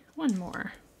way, one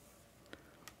more.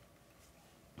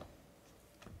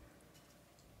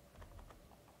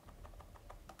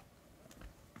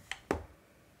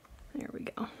 There we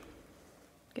go.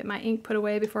 Get my ink put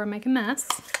away before I make a mess.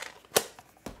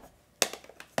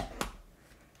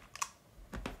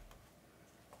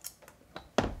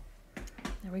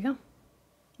 There we go.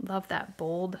 Love that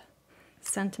bold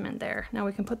sentiment there. Now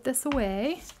we can put this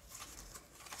away.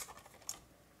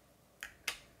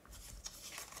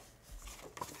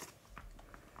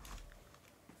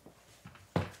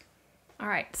 All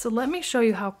right, so let me show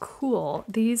you how cool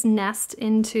these nest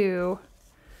into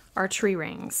our tree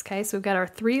rings. Okay, so we've got our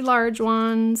 3 large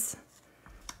ones.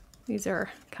 These are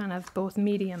kind of both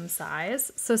medium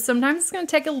size. So sometimes it's going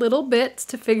to take a little bit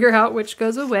to figure out which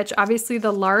goes with which. Obviously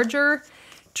the larger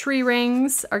tree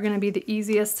rings are going to be the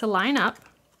easiest to line up.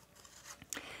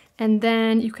 And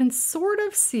then you can sort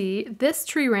of see this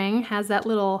tree ring has that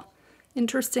little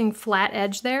interesting flat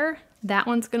edge there. That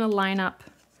one's going to line up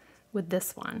with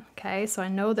this one. Okay, so I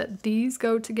know that these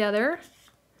go together.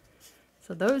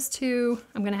 So those 2,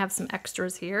 I'm going to have some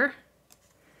extras here.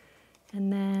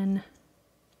 And then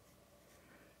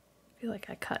I feel like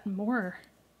I cut more.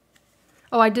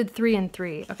 Oh, I did 3 and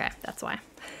 3. Okay, that's why.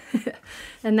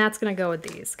 And that's going to go with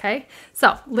these. Okay,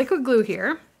 so liquid glue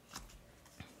here.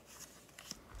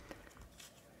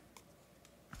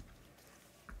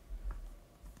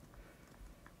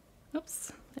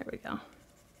 Oops, there we go.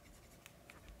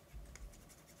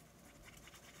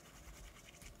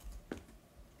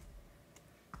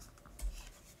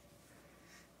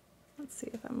 Let's see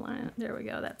if I'm lined, there we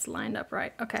go, that's lined up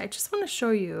right. Okay, I just want to show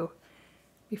you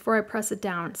before I press it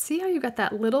down. See how you got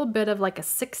that little bit of like a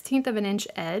 1/16 of an inch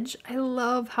edge? I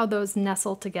love how those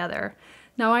nestle together.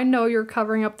 Now I know you're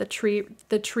covering up the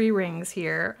tree rings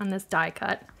here on this die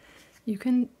cut, You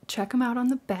can check them out on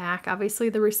the back. Obviously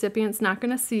the recipient's not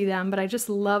going to see them, but I just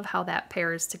love how that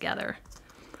pairs together.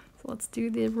 So let's do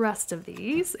the rest of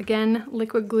these. Again,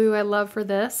 liquid glue I love for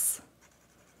this.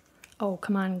 Oh,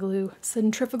 come on, glue.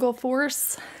 Centrifugal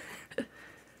force.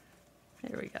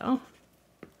 There we go.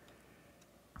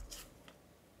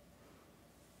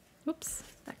 Oops,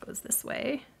 that goes this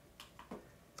way.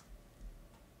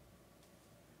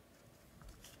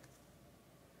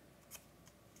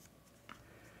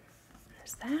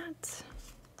 There's that.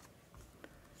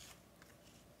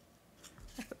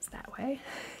 That goes that way.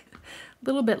 A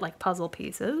little bit like puzzle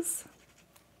pieces.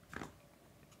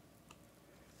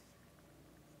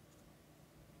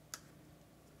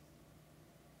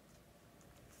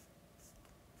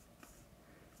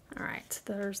 All right,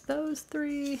 there's those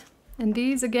three. And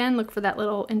these, again, look for that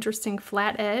little interesting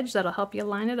flat edge. That'll help you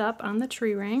line it up on the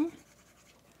tree ring.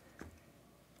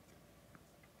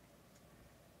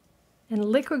 And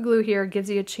liquid glue here gives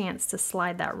you a chance to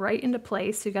slide that right into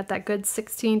place. So you got that good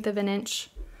 1/16 of an inch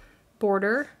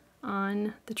border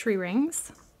on the tree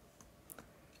rings.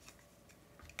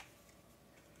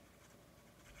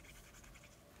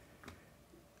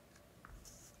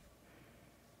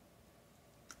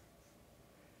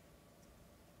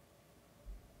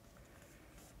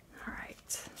 All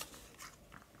right.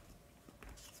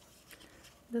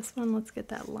 This one, let's get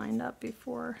that lined up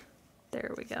before,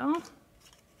 there we go.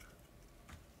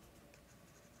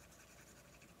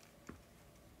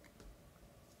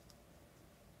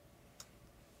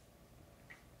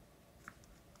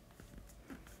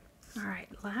 All right,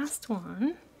 last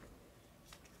one.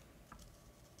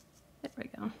 There we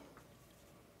go.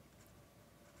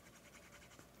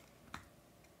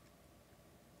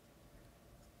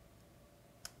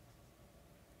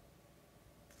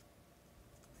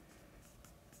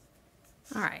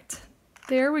 All right,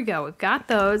 there we go. We've got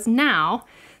those. Now,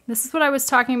 this is what I was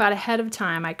talking about ahead of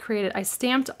time. I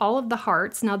stamped all of the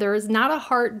hearts. Now, there is not a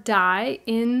heart die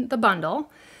in the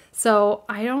bundle. So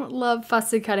I don't love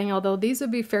fussy cutting, although these would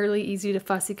be fairly easy to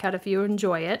fussy cut if you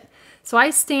enjoy it. So I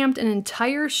stamped an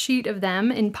entire sheet of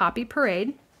them in Poppy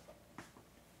Parade.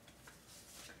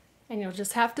 And you'll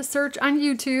just have to search on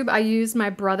YouTube. I used my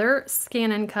Brother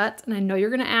Scan and Cut, and I know you're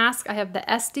gonna ask, I have the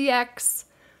SDX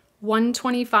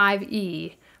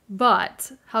 125E,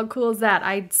 but how cool is that?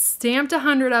 I stamped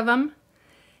 100 of them,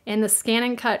 and the Scan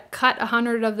and Cut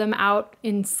 100 of them out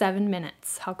in 7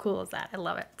 minutes. How cool is that? I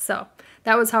love it. So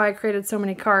that was how I created so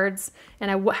many cards, and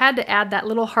I had to add that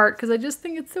little heart because I just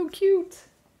think it's so cute.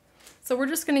 So we're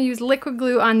just going to use liquid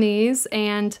glue on these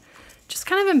and just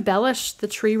kind of embellish the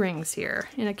tree rings here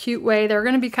in a cute way. They're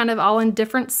going to be kind of all in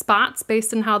different spots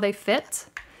based on how they fit,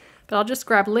 but I'll just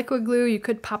grab liquid glue. You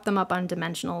could pop them up on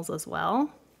dimensionals as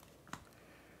well.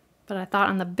 But I thought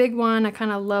on the big one, I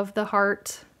kind of love the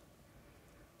heart.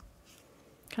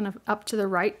 Kind of up to the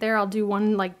right there. I'll do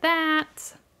one like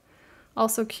that.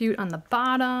 Also cute on the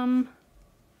bottom.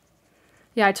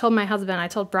 Yeah, I told my husband, I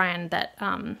told Brian that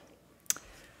I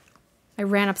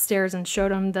ran upstairs and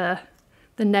showed him the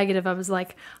negative. I was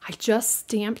like, I just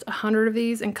stamped 100 of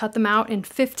these and cut them out in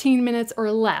 15 minutes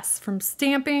or less, from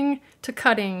stamping to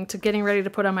cutting to getting ready to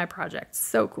put on my project.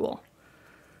 So cool.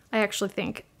 I actually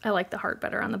think I like the heart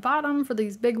better on the bottom for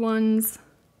these big ones.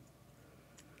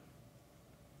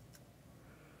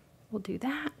 We'll do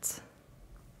that.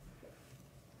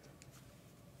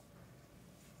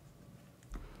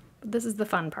 But this is the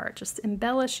fun part, just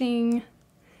embellishing.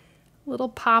 A little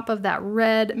pop of that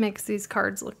red makes these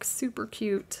cards look super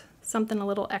cute. Something a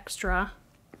little extra.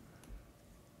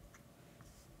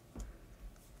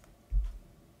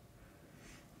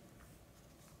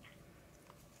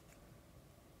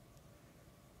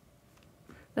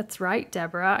 That's right,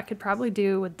 Deborah. I could probably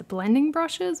do with the blending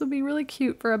brushes, would be really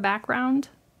cute for a background.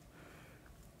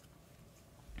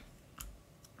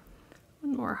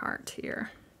 One more heart here.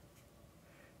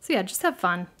 So yeah, just have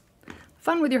fun.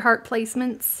 Fun with your heart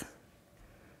placements.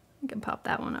 You can pop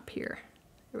that one up here.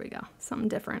 Here we go, something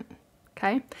different.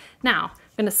 Okay, now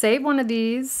I'm gonna save one of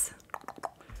these,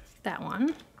 that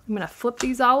one. I'm gonna flip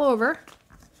these all over,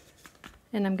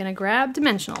 and I'm gonna grab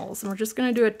dimensionals, and we're just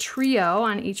gonna do a trio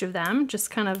on each of them, just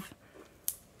kind of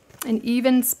an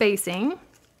even spacing.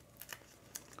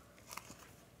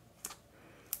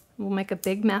 We'll make a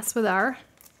big mess with our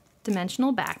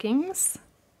dimensional backings.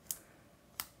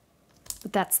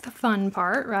 But that's the fun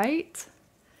part, right?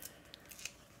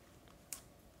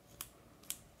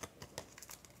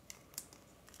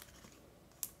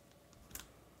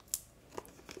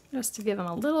 Just to give them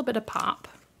a little bit of pop.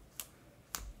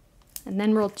 And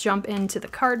then we'll jump into the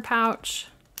card pouch.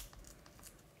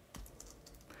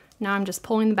 Now I'm just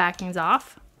pulling the backings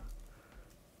off.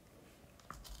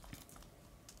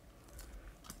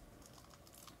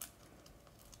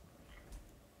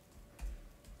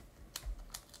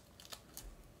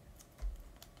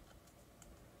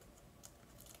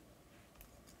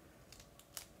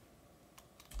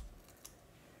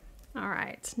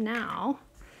 right, now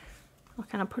I'll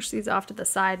kind of push these off to the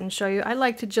side and show you. I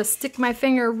like to just stick my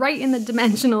finger right in the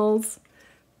dimensionals,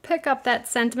 pick up that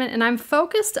sentiment, and I'm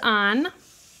focused on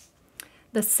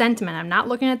the sentiment. I'm not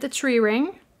looking at the tree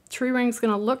ring. Tree ring's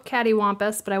gonna look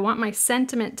cattywampus, but I want my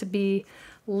sentiment to be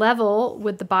level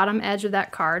with the bottom edge of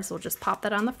that card, so we'll just pop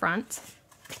that on the front.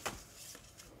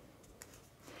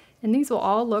 And these will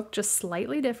all look just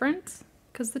slightly different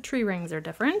because the tree rings are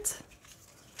different.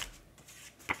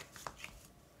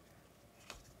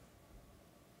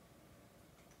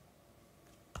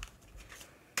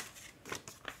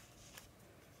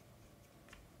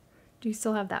 Do you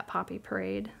still have that Poppy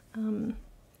Parade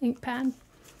ink pad?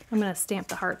 I'm going to stamp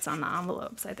the hearts on the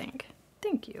envelopes, I think.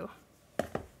 Thank you.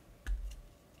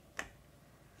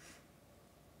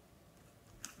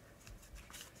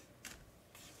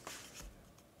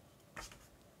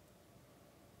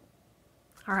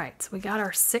 All right, so we got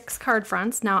our 6 card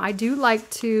fronts. Now I do like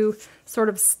to sort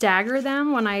of stagger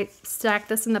them when I stack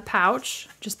this in the pouch,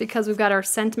 just because we've got our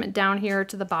sentiment down here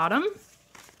to the bottom.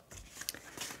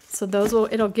 So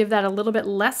it'll give that a little bit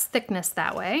less thickness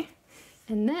that way.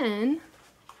 And then,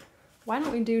 why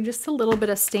don't we do just a little bit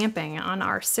of stamping on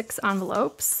our 6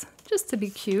 envelopes, just to be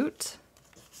cute.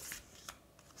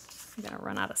 I'm gonna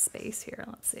run out of space here,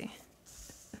 let's see.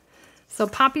 So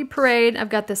Poppy Parade, I've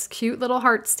got this cute little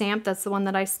heart stamp. That's the one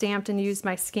that I stamped and used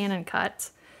my scan and cut.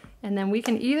 And then we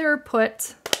can either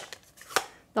put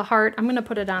the heart, I'm gonna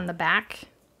put it on the back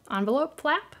envelope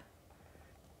flap,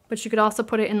 but you could also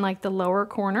put it in like the lower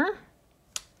corner.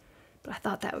 But I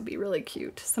thought that would be really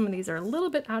cute. Some of these are a little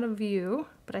bit out of view,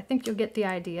 but I think you'll get the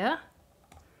idea.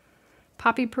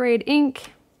 Poppy Parade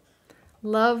ink.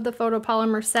 Love the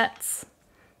photopolymer sets.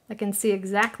 I can see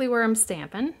exactly where I'm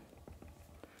stamping.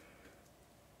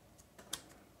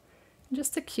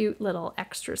 Just a cute little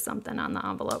extra something on the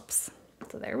envelopes.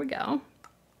 So there we go.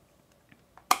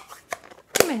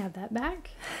 I may have that back.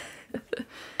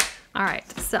 All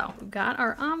right, so we've got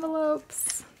our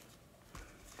envelopes.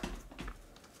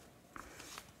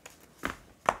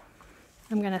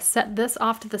 I'm gonna set this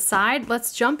off to the side.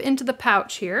 Let's jump into the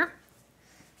pouch here.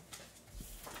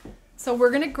 So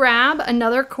we're gonna grab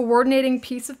another coordinating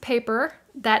piece of paper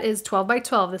that is 12 by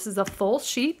 12. This is a full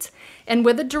sheet. And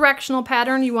with a directional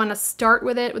pattern, you wanna start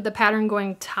with it with the pattern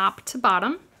going top to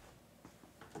bottom.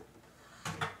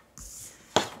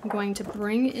 I'm going to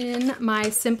bring in my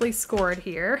Simply Scored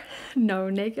here. No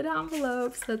naked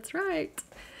envelopes, that's right.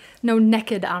 No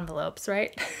naked envelopes,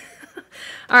 right?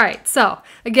 All right, so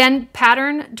again,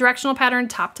 directional pattern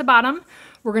top to bottom.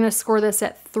 We're gonna score this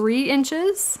at 3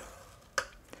 inches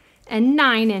and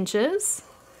 9 inches,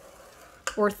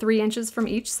 or 3 inches from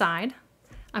each side.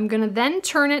 I'm gonna then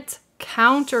turn it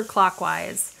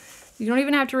counterclockwise. You don't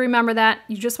even have to remember that.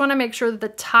 You just wanna make sure that the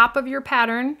top of your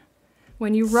pattern,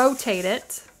 when you rotate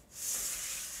it,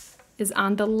 is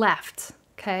on the left,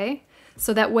 okay?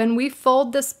 So that when we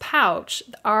fold this pouch,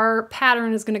 our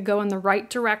pattern is gonna go in the right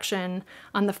direction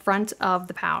on the front of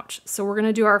the pouch. So we're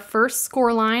gonna do our first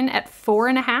score line at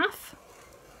 4.5,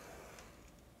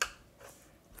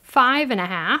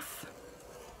 5.5,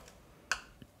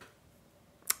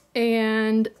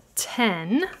 and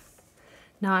 10.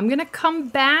 Now I'm gonna come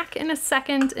back in a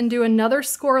second and do another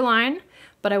score line,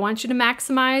 but I want you to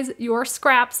maximize your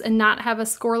scraps and not have a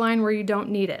score line where you don't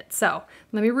need it. So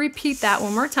let me repeat that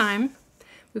one more time.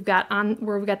 We've got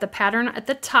the pattern at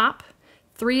the top,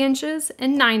 3 inches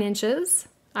and 9 inches.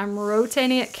 I'm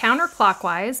rotating it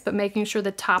counterclockwise, but making sure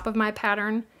the top of my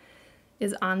pattern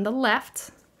is on the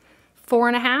left.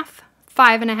 4.5,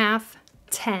 5.5,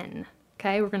 10.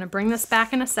 Okay, we're gonna bring this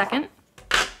back in a second.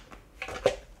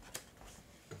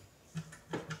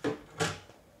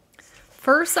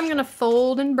 First, I'm gonna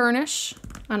fold and burnish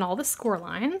on all the score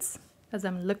lines as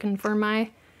I'm looking for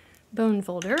my bone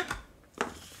folder.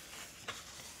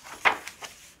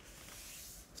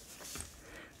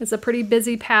 It's a pretty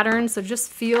busy pattern, so just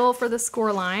feel for the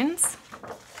score lines.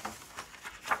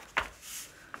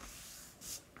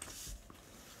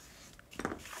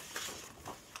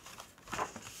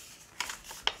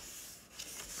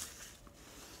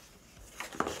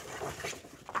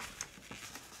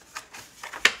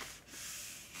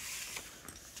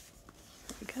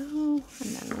 There we go,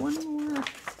 and then one more.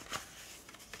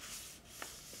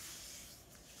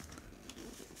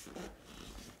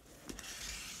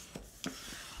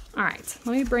 All right,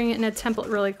 let me bring it in a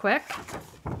template really quick.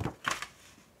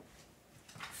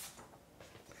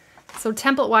 So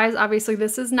template-wise, obviously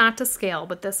this is not to scale,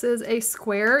 but this is a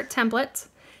square template.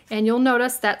 And you'll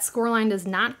notice that score line does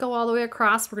not go all the way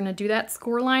across. We're gonna do that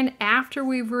score line after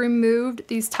we've removed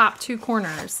these top 2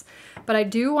 corners. But I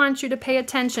do want you to pay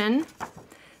attention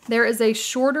there is a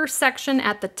shorter section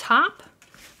at the top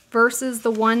versus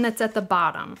the one that's at the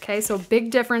bottom. Okay, so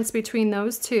big difference between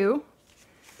those two.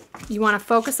 You want to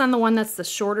focus on the one that's the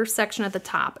shorter section at the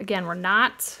top. Again, we're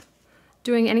not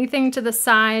doing anything to the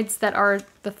sides that are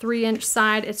the 3-inch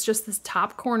side. It's just this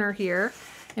top corner here.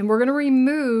 And we're going to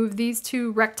remove these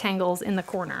 2 rectangles in the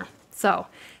corner. So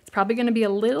it's probably going to be a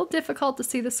little difficult to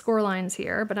see the score lines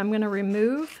here, but I'm going to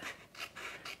remove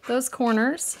those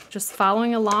corners, just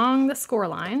following along the score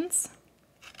lines.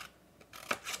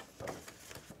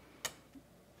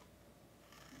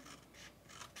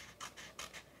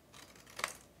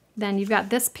 Then you've got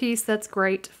this piece that's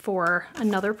great for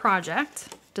another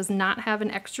project. Does not have an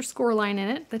extra score line in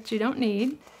it that you don't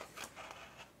need.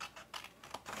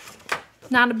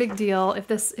 Not a big deal.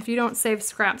 If you don't save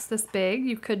scraps this big,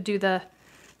 you could do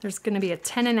there's going to be a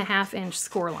 10.5-inch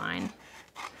score line.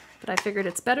 But I figured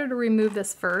it's better to remove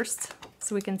this first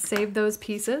so we can save those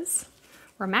pieces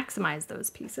or maximize those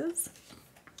pieces.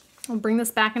 I'll bring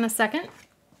this back in a second.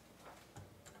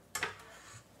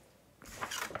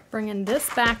 Bringing this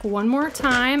back one more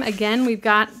time. Again, we've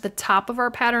got the top of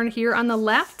our pattern here on the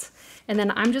left, and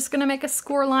then I'm just going to make a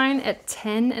score line at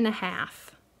 10.5.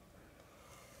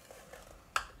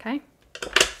 Okay?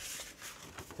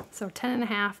 So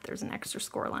 10.5, there's an extra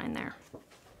score line there.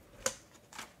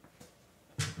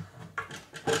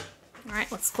 All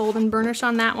right, let's fold and burnish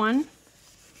on that one.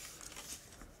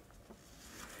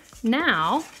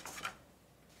 Now,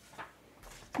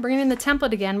 bringing in the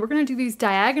template again, we're going to do these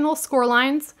diagonal score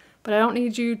lines, but I don't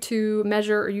need you to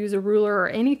measure or use a ruler or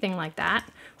anything like that.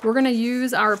 We're going to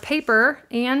use our paper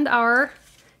and our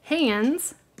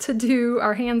hands to do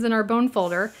our hands in our bone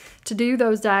folder to do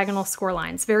those diagonal score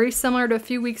lines. Very similar to a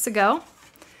few weeks ago.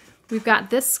 We've got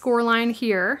this score line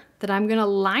here that I'm going to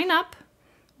line up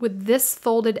with this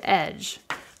folded edge.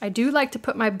 I do like to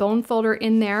put my bone folder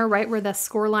in there right where the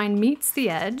score line meets the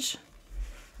edge.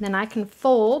 And then I can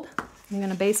fold. I'm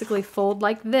going to basically fold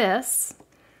like this,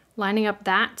 lining up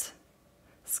that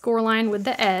score line with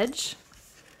the edge.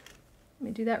 Let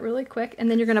me do that really quick.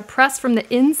 And then you're going to press from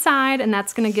the inside, and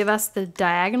that's going to give us the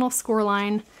diagonal score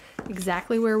line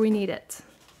exactly where we need it.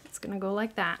 It's going to go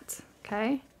like that,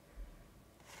 okay?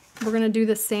 We're going to do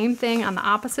the same thing on the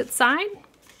opposite side.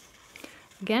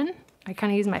 Again, I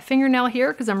kind of use my fingernail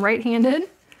here because I'm right-handed.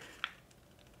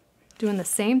 Doing the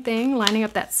same thing, lining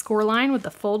up that score line with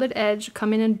the folded edge,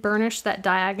 come in and burnish that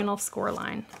diagonal score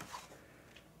line.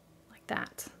 Like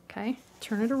that, okay?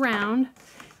 Turn it around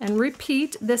and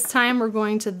repeat. This time we're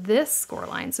going to this score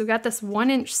line. So we've got this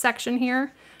 1-inch section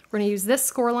here. We're going to use this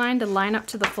score line to line up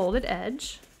to the folded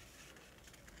edge.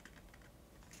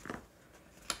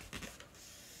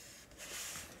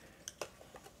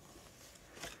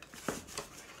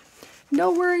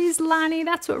 No worries, Lonnie,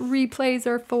 that's what replays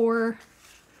are for.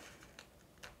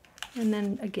 And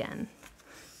then again,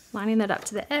 lining that up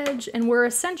to the edge, and we're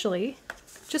essentially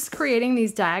just creating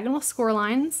these diagonal score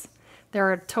lines.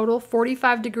 They're a total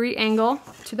 45-degree angle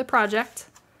to the project.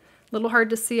 A little hard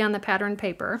to see on the pattern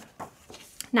paper.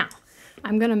 Now,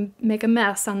 I'm going to make a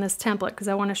mess on this template because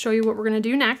I want to show you what we're going to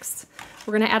do next.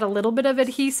 We're going to add a little bit of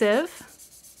adhesive,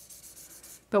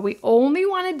 but we only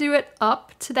want to do it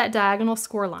up to that diagonal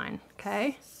score line,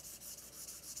 okay?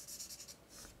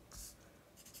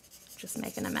 Just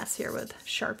making a mess here with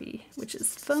Sharpie, which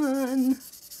is fun.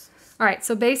 All right,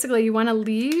 so basically you want to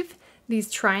leave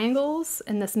these triangles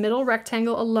and this middle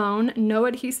rectangle alone, no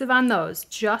adhesive on those,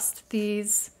 just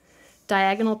these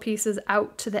diagonal pieces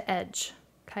out to the edge,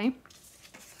 okay?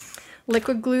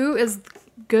 Liquid glue is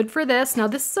good for this. Now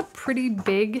this is a pretty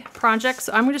big project,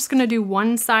 so I'm just gonna do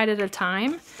one side at a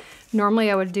time. Normally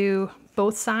I would do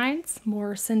both sides,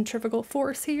 more centrifugal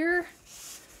force here.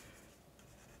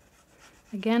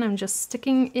 Again, I'm just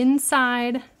sticking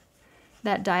inside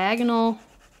that diagonal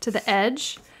to the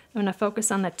edge. I'm going to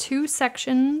focus on the 2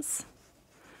 sections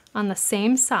on the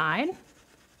same side.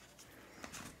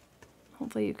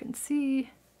 Hopefully you can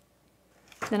see.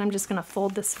 Then I'm just going to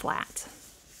fold this flat.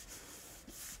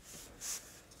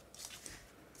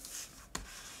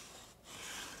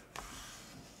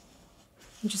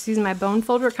 I'm just using my bone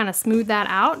folder to kind of smooth that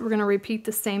out. We're going to repeat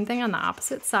the same thing on the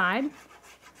opposite side.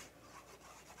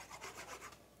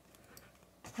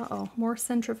 Uh-oh, more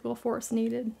centrifugal force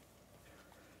needed.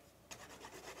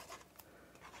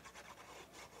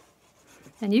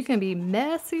 And you can be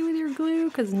messy with your glue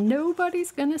because nobody's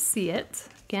gonna see it.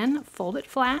 Again, fold it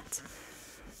flat.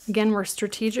 Again, we're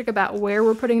strategic about where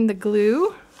we're putting the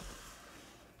glue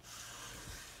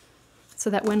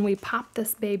so that when we pop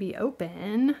this baby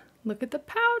open, look at the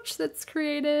pouch that's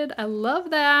created. I love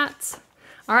that.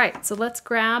 All right, so let's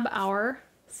grab our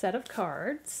set of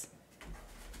cards.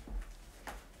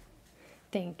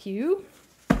 Thank you.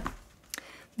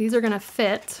 These are gonna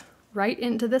fit right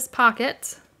into this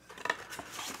pocket.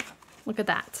 Look at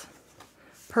that.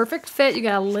 Perfect fit. You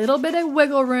got a little bit of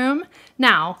wiggle room.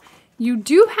 Now, you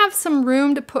do have some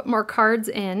room to put more cards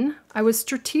in. I was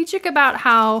strategic about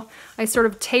how I sort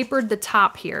of tapered the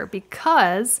top here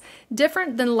because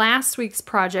different than last week's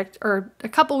project or a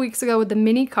couple weeks ago with the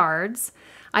mini cards,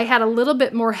 I had a little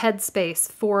bit more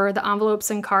headspace for the envelopes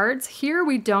and cards. Here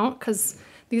we don't because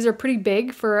these are pretty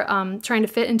big for trying to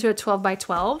fit into a 12 by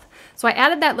 12. So I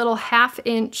added that little 1/2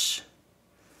 inch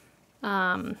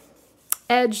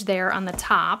edge there on the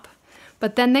top,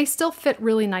 but then they still fit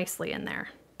really nicely in there.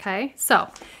 Okay, so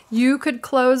you could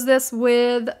close this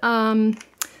with a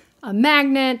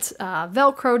magnet,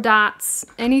 Velcro dots,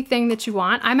 anything that you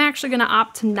want. I'm actually going to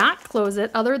opt to not close it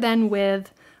other than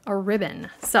with a ribbon.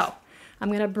 So I'm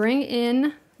going to bring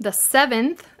in the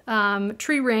 7th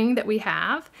tree ring that we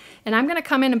have, and I'm going to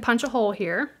come in and punch a hole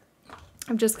here.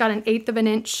 I've just got an 1/8 of an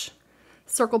inch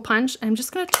circle punch, and I'm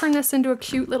just going to turn this into a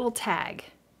cute little tag.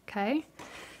 Okay.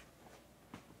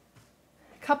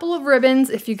 Couple of ribbons.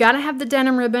 If you gotta have the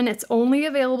denim ribbon, it's only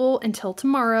available until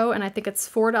tomorrow, and I think it's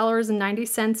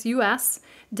 $4.90 US.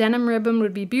 Denim ribbon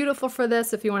would be beautiful for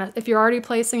this. If you're already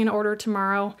placing an order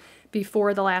tomorrow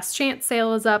before the last chance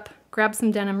sale is up, grab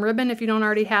some denim ribbon if you don't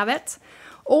already have it.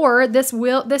 Or this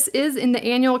is in the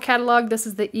annual catalog. This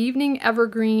is the Evening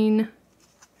Evergreen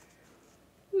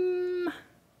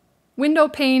window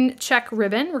pane check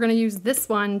ribbon. We're gonna use this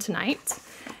one tonight,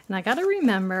 and I gotta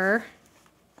remember.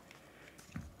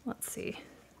 Let's see,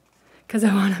 because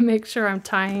I want to make sure I'm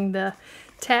tying the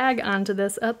tag onto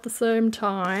this at the same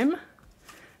time.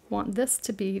 Want this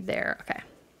to be there. Okay.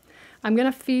 I'm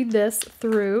going to feed this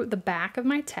through the back of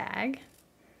my tag.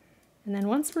 And then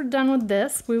once we're done with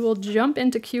this, we will jump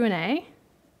into Q&A.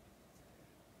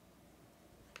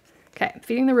 Okay,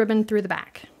 feeding the ribbon through the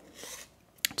back.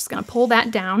 Just going to pull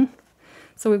that down.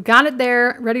 So we've got it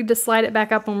there, ready to slide it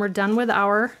back up when we're done with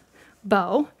our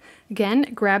bow.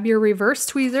 Again, grab your reverse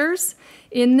tweezers.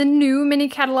 In the new mini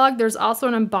catalog, there's also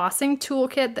an embossing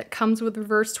toolkit that comes with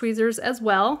reverse tweezers as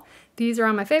well. These are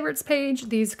on my favorites page.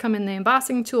 These come in the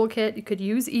embossing toolkit. You could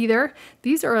use either.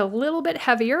 These are a little bit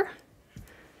heavier.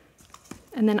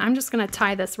 And then I'm just gonna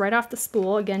tie this right off the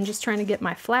spool. Again, just trying to get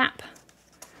my flap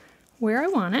where I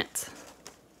want it.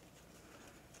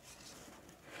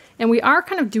 And we are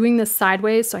kind of doing this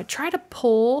sideways, so I try to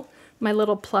pull my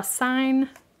little plus sign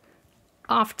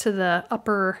off to the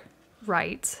upper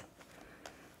right.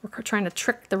 We're trying to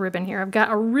trick the ribbon here. I've got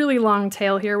a really long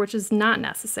tail here, which is not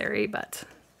necessary, but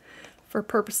for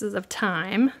purposes of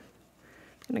time,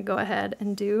 I'm gonna go ahead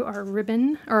and do our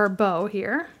ribbon, or our bow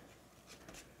here.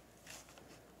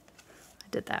 I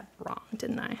did that wrong,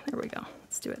 didn't I? There we go.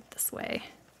 Let's do it this way.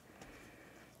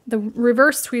 The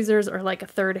reverse tweezers are like a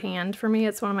third hand for me.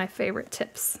 It's one of my favorite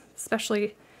tips,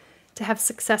 especially to have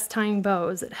success tying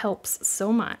bows. It helps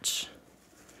so much.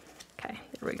 Okay,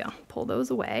 there we go. Pull those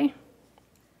away.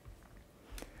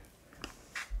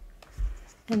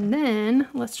 And then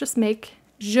let's just make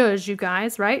zhuzh, you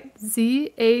guys, right?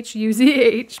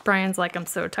 Z-H-U-Z-H. Brian's like, I'm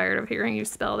so tired of hearing you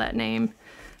spell that name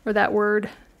or that word.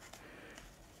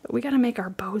 But we gotta make our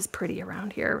bows pretty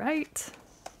around here, right?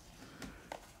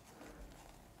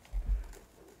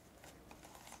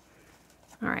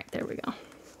 All right, there we go.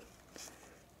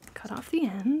 Cut off the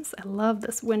ends. I love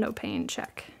this window pane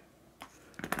check.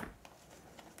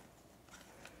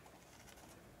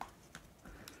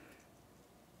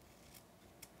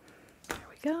 There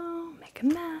we go, make a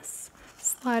mess.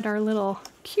 Slide our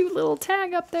cute little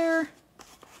tag up there.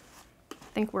 I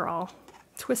think we're all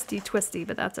twisty,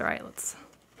 but that's all right. Let's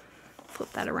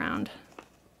flip that around.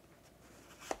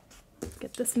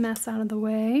 Get this mess out of the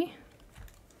way.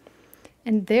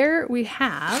 And there we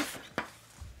have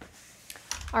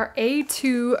our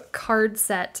A2 card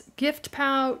set gift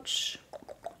pouch.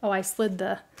 Oh, I slid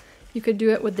you could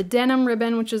do it with the denim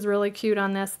ribbon, which is really cute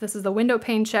on this. This is the window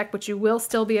pane check, which you will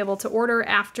still be able to order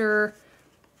after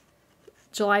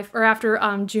June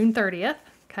 30th.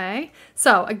 Okay.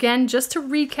 So again, just to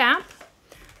recap,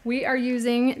 we are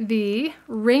using the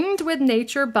Ringed with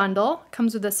Nature bundle.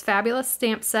 Comes with this fabulous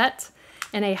stamp set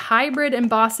and a hybrid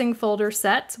embossing folder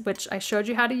set, which I showed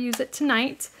you how to use it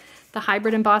tonight. The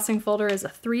hybrid embossing folder is a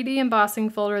 3D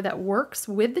embossing folder that works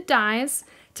with the dies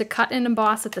to cut and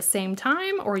emboss at the same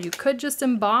time, or you could just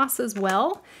emboss as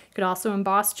well. You could also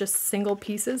emboss just single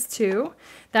pieces too.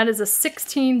 That is a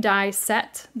 16 die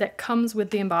set that comes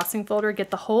with the embossing folder.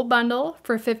 Get the whole bundle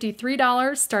for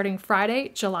 $53 starting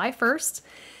Friday, July 1st.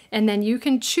 And then you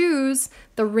can choose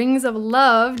the Rings of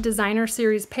Love Designer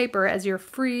Series paper as your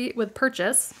free with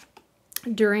purchase.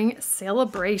 during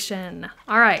celebration.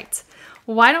 All right.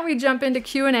 Why don't we jump into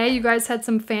Q&A? You guys had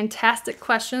some fantastic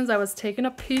questions. I was taking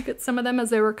a peek at some of them as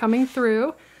they were coming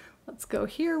through. Let's go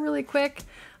here really quick.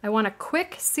 I want to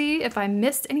quick see if I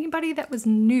missed anybody that was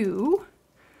new.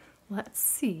 Let's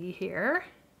see here.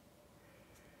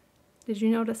 Did you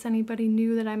notice anybody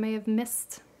new that I may have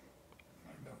missed?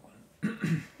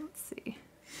 Let's see.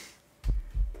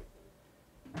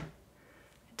 I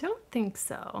don't think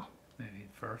so. Maybe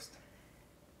first.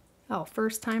 Oh,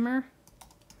 first timer.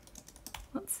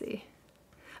 Let's see.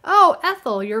 Oh,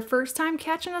 Ethel, your first time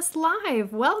catching us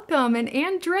live. Welcome. And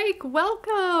Ann Drake,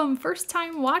 welcome. First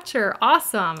time watcher.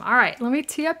 Awesome. All right, let me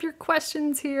tee up your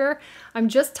questions here. I'm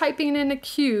just typing in a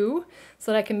Q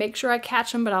so that I can make sure I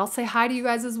catch them, but I'll say hi to you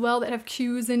guys as well that have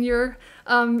Qs in your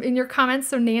comments.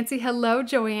 So Nancy, hello.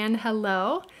 Joanne,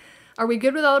 hello. Are we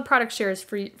good with all the product shares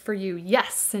for you?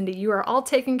 Yes, Cindy, you are all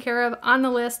taken care of, on the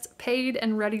list, paid,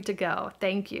 and ready to go.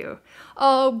 Thank you.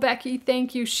 Oh, Becky,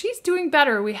 thank you. She's doing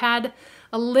better. We had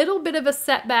a little bit of a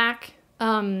setback.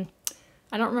 I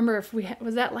don't remember if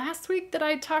was that last week that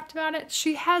I talked about it?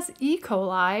 She has E.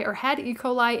 coli or had E.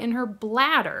 coli in her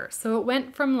bladder. So it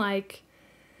went from like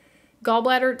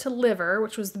gallbladder to liver,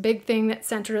 which was the big thing that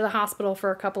sent her to the hospital for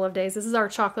a couple of days. This is our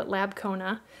chocolate lab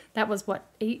Kona. That was what,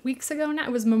 8 weeks ago now?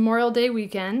 It was Memorial Day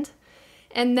weekend.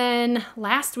 And then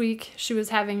last week she was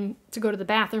having to go to the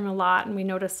bathroom a lot and we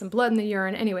noticed some blood in the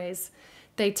urine. Anyways,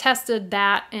 they tested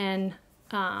that and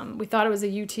we thought it was a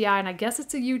UTI, and I guess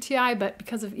it's a UTI, but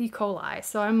because of E. coli.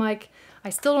 So I'm like, I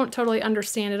still don't totally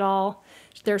understand it all.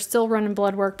 They're still running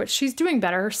blood work, but she's doing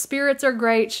better. Her spirits are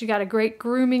great. She got a great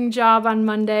grooming job on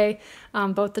Monday.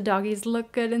 Both the doggies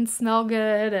look good and smell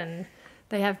good, and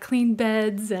they have clean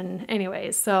beds. And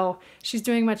anyways, so she's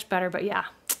doing much better. But yeah,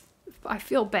 I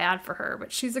feel bad for her,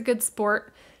 but she's a good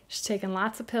sport. She's taken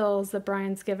lots of pills that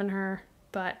Brian's given her,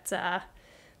 but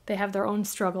they have their own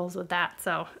struggles with that.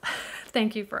 So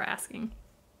thank you for asking.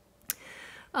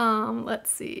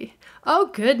 Let's see.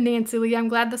 Oh, good, Nancy Lee. I'm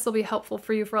glad this will be helpful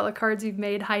for you for all the cards you've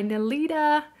made. Hi,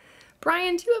 Nalita.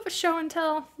 Brian, do you have a show and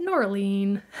tell?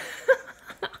 Norleen.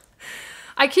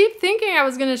 I keep thinking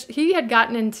he had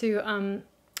gotten into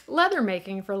leather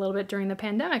making for a little bit during the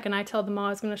pandemic, and I told them I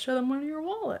was going to show them one of your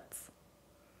wallets.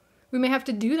 We may have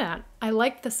to do that. I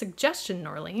like the suggestion,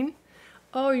 Norleen.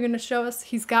 Oh, you're going to show us?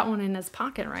 He's got one in his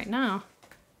pocket right now.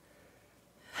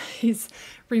 He's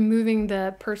removing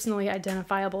the personally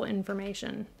identifiable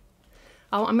information.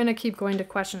 I'm going to keep going to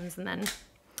questions and then.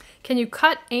 Can you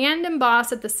cut and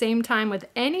emboss at the same time with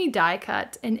any die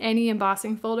cut in any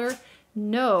embossing folder?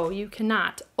 No, you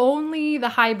cannot. Only the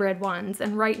hybrid ones.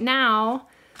 And right now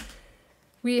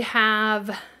we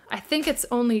have, I think it's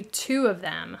only 2 of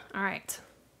them. All right.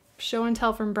 Show and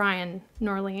tell from Brian,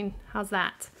 Norleen. How's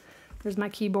that? There's my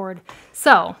keyboard.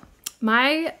 So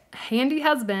my handy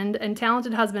husband and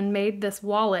talented husband made this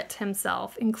wallet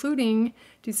himself, including,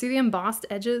 do you see the embossed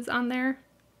edges on there?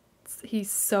 He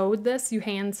sewed this. You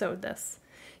hand sewed this.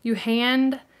 You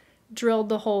hand drilled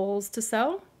the holes to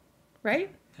sew,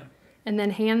 right? Yeah. And then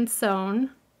hand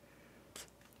sewn.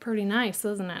 Pretty nice,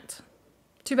 isn't it?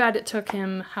 Too bad it took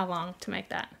him how long to make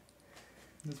that?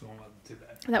 This one wasn't too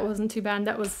bad. That wasn't too bad.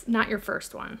 That was not your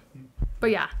first one.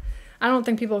 But yeah, I don't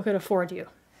think people could afford you.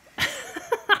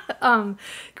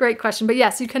 Great question. But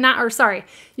yes, you cannot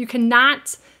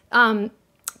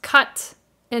cut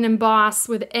and emboss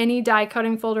with any die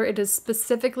cutting folder. It is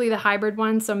specifically the hybrid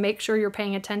one, so make sure you're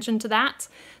paying attention to that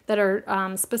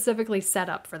are specifically set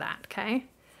up for that, okay?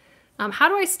 How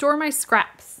do I store my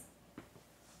scraps?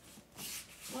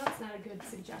 Well, that's not a good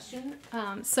suggestion.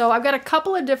 So I've got a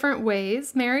couple of different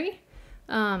ways, Mary.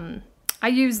 I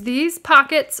use these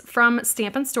pockets from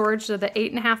Stampin' Storage. They're the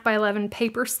 8.5 by 11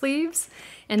 paper sleeves,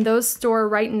 and those store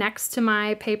right next to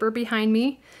my paper behind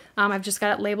me. I've just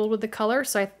got it labeled with the color,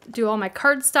 so I do all my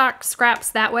cardstock scraps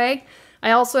that way.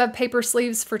 I also have paper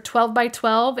sleeves for 12 by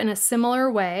 12 in a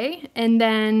similar way, and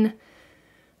then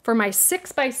for my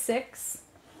 6 by 6,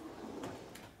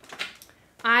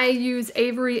 I use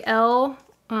Avery L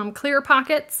clear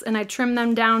pockets, and I trim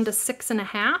them down to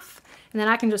 6.5. And then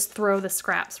I can just throw the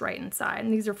scraps right inside.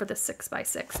 And these are for the 6 by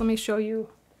 6. Let me show you.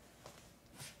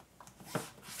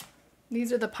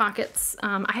 These are the pockets.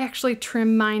 I actually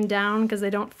trim mine down because they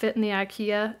don't fit in the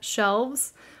IKEA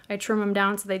shelves. I trim them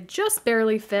down so they just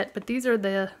barely fit. But these are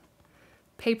the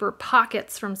paper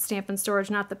pockets from Stampin' Storage,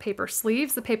 not the paper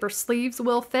sleeves. The paper sleeves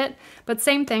will fit. But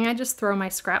same thing, I just throw my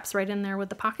scraps right in there with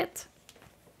the pocket.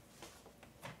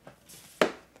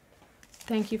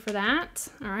 Thank you for that.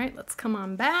 All right, let's come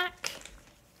on back.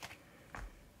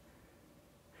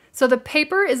 So the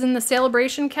paper is in the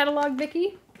Celebration catalog,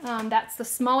 Vicki. That's the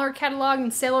smaller catalog,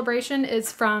 and Celebration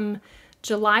is from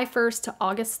July 1st to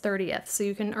August 30th. So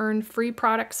you can earn free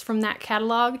products from that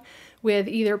catalog with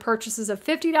either purchases of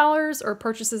 $50 or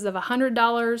purchases of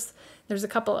 $100. There's a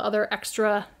couple other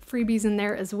extra freebies in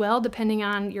there as well, depending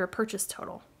on your purchase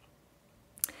total.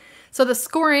 So the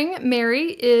scoring,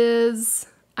 Mary, is,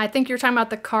 I think you're talking about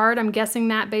the card. I'm guessing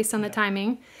that based on the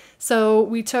timing. So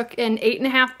we took an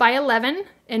 8.5 by 11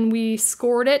 and we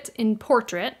scored it in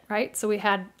portrait, right? So we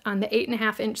had on the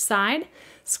 8.5 inch side,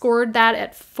 scored that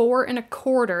at 4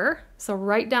 1/4. So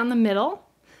right down the middle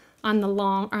on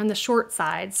the short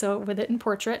side. So with it in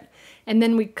portrait. And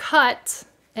then we cut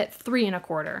at 3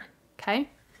 1/4, okay?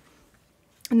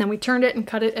 And then we turned it and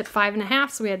cut it at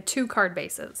 5.5. So we had 2 card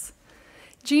bases.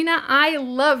 Gina, I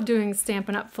love doing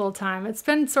Stampin' Up! Full time. It's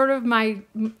been sort of my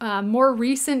more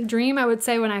recent dream, I would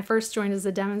say. When I first joined as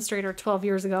a demonstrator 12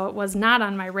 years ago, it was not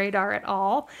on my radar at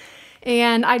all.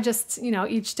 And I just,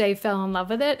 each day fell in love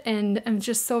with it. And I'm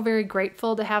just so very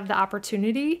grateful to have the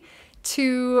opportunity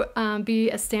to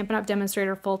be a Stampin' Up!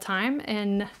 Demonstrator full time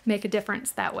and make a difference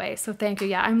that way. So thank you.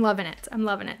 Yeah, I'm loving it. I'm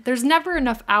loving it. There's never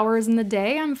enough hours in the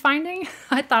day, I'm finding.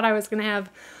 I thought I was going to have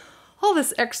all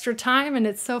this extra time, and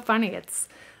it's so funny.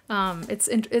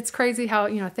 It's crazy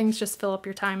how, things just fill up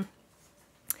your time.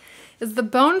 Is the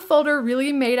bone folder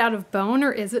really made out of bone,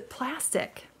 or is it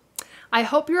plastic? I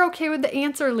hope you're okay with the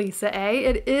answer, Lisa A.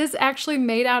 It is actually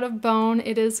made out of bone.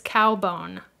 It is cow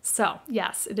bone. So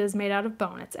yes, it is made out of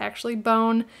bone. It's actually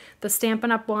bone. The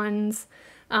Stampin' Up! Ones.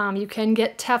 You can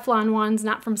get Teflon ones,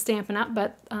 not from Stampin' Up!,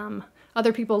 but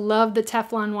other people love the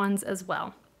Teflon ones as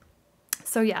well.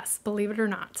 So yes, believe it or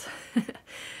not.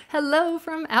 Hello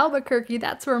from Albuquerque.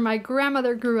 That's where my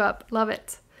grandmother grew up. Love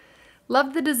it.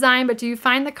 Love the design, but do you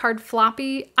find the card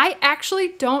floppy? I actually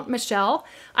don't, Michelle.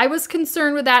 I was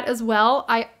concerned with that as well.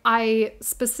 I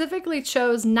specifically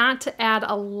chose not to add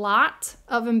a lot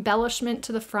of embellishment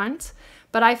to the front,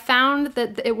 but I found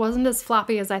that it wasn't as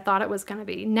floppy as I thought it was going to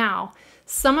be. Now,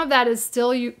 some of that is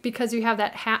still because you have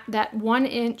that 1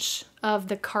 inch of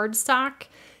the cardstock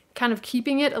kind of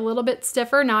keeping it a little bit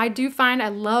stiffer. Now I do find I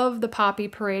love the Poppy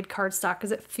Parade cardstock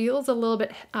because it feels a little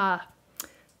bit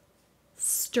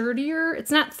sturdier.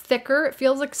 It's not thicker, it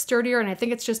feels like sturdier, and I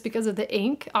think it's just because of the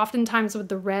ink. Oftentimes with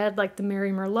the red, like the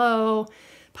Mary Merlot,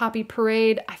 Poppy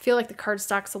Parade, I feel like the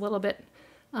cardstock's a little bit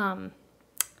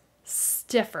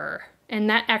stiffer, and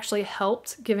that actually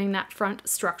helped giving that front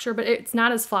structure, but it's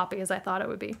not as floppy as I thought it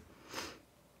would be.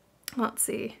 Let's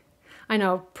see. I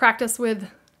know, practice with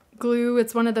glue,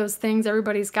 it's one of those things,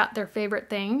 everybody's got their favorite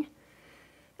thing.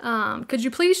 Could you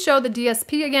please show the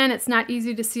DSP again? It's not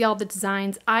easy to see all the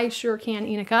designs. I sure can,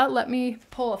 Enika. Let me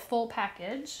pull a full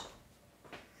package.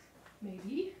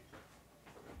 Maybe.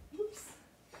 Oops.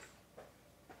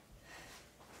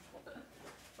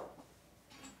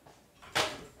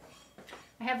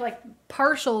 I have like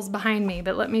partials behind me,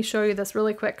 but let me show you this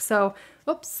really quick. So,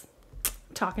 oops,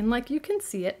 talking like you can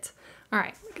see it. All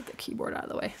right, get the keyboard out of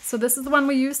the way. So this is the one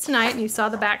we used tonight, and you saw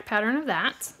the back pattern of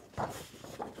that.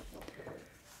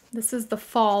 This is the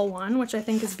fall one, which I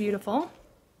think is beautiful.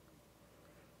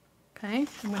 Okay,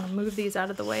 I'm gonna move these out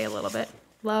of the way a little bit.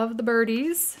 Love the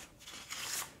birdies.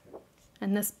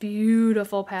 And this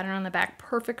beautiful pattern on the back,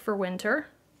 perfect for winter.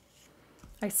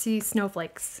 I see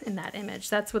snowflakes in that image.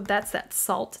 That's that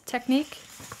salt technique.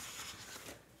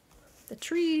 The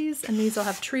trees, and these will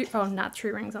have not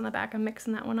tree rings on the back. I'm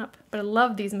mixing that one up. But I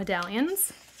love these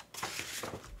medallions.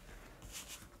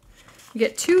 You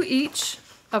get two each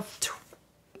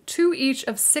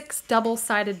of 6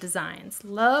 double-sided designs.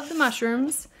 Love the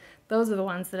mushrooms. Those are the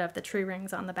ones that have the tree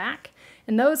rings on the back.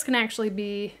 And those can actually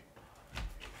be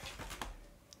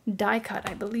die cut,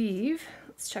 I believe.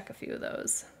 Let's check a few of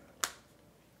those.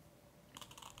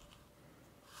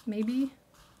 Maybe.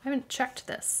 I haven't checked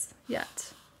this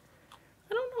yet.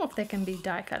 I don't know if they can be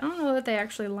die cut. I don't know that they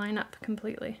actually line up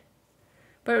completely.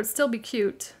 But it would still be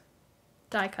cute.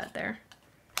 Die cut there.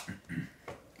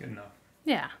 Good enough.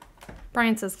 Yeah.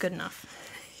 Brian says good enough.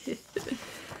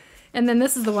 And then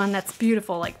this is the one that's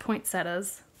beautiful, like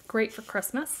poinsettias. Great for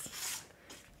Christmas.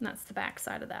 And that's the back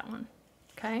side of that one.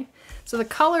 Okay. So the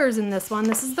colors in this one,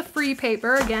 this is the free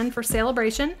paper, again, for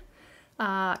Celebration.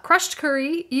 Crushed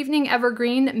Curry, Evening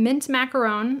Evergreen, Mint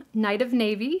Macaron, Night of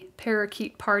Navy,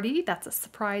 Parakeet Party, that's a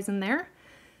surprise in there.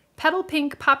 Petal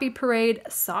Pink, Poppy Parade,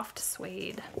 Soft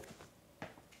Suede.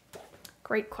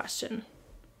 Great question.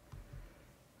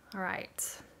 All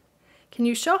right. Can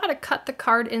you show how to cut the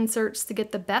card inserts to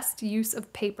get the best use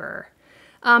of paper?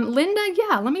 Linda,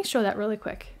 yeah, let me show that really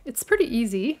quick. It's pretty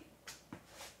easy.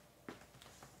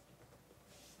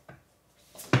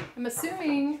 I'm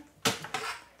assuming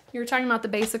You were talking about the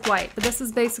basic white, but this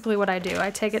is basically what I do. I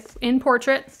take it in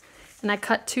portrait and I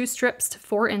cut 2 strips to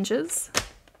 4 inches.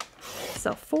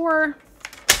 So 4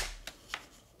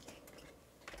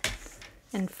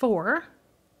 and 4.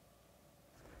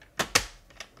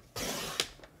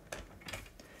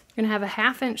 You're gonna have a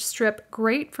 1/2 inch strip,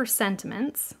 great for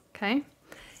sentiments, okay?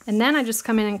 And then I just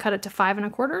come in and cut it to 5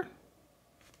 1/4.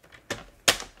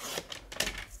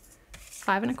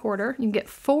 5 1/4. You can get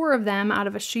 4 of them out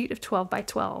of a sheet of 12 by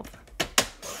 12.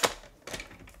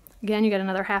 Again, you get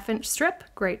another 1/2 inch strip,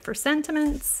 great for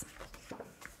sentiments.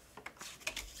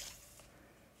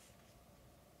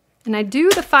 And I do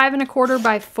the 5 1/4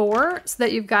 by 4 so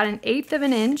that you've got 1/8 of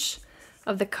an inch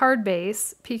of the card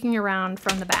base peeking around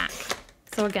from the back.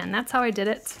 So again, that's how I did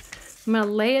it. I'm gonna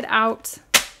lay it out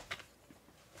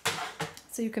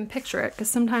so you can picture it, because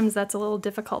sometimes that's a little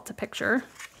difficult to picture.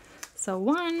 So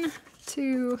 1,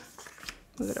 2,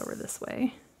 move it over this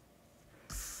way,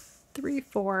 3,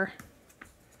 4.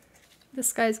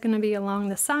 This guy's gonna be along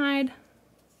the side,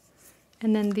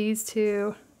 and then these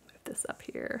two, put this up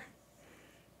here.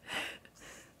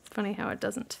 It's funny how it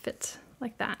doesn't fit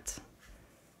like that.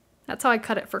 That's how I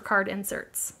cut it for card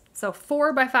inserts. So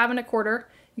 4 by 5 1/4,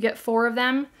 you get 4 of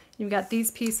them. You've got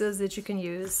these pieces that you can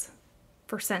use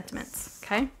for sentiments,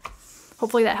 okay?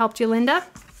 Hopefully that helped you, Linda.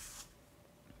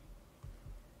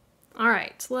 All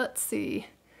right, let's see.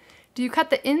 Do you cut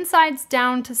the insides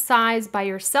down to size by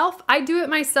yourself? I do it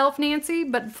myself, Nancy,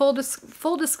 but full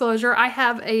disclosure, I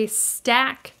have a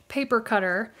stack paper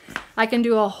cutter. I can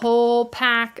do a whole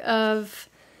pack of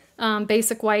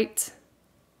basic white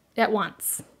at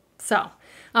once. So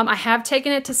I have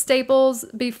taken it to Staples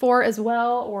before as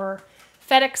well, or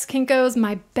FedEx Kinko's.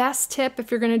 My best tip, if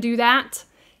you're gonna do that,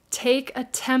 take a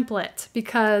template,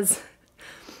 because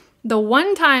the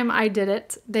one time I did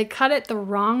it, they cut it the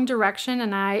wrong direction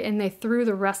and they threw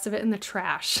the rest of it in the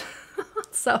trash.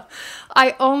 So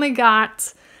I only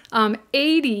got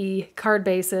 80 card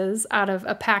bases out of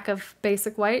a pack of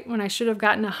basic white when I should have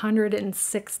gotten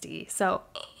 160. So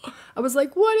I was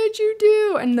like, what did you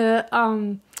do? And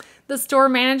the store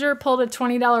manager pulled a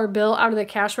 $20 bill out of the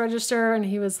cash register, and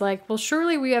he was like, well,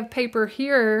 surely we have paper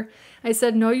here. I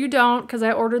said, no, you don't, because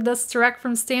I ordered this direct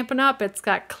from Stampin' Up. It's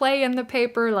got clay in the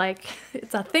paper, like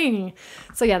it's a thing.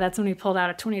 So yeah, that's when he pulled out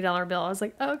a $20 bill. I was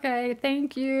like, okay,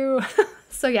 thank you.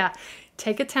 So yeah,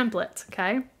 take a template,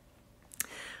 okay?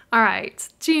 All right,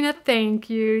 Gina, thank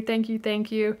you, thank you,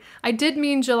 thank you. I did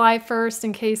mean July 1st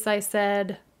in case I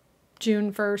said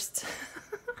June 1st.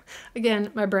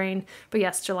 Again, my brain, but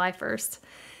yes, July 1st.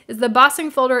 Is the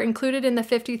embossing folder included in the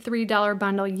 $53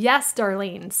 bundle? Yes,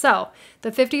 Darlene. So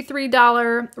the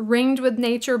 $53 Ringed with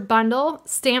Nature bundle,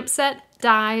 stamp set,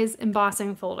 dies,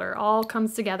 embossing folder, all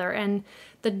comes together. And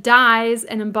the dies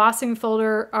and embossing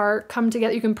folder come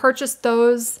together. You can purchase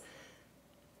those.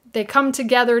 They come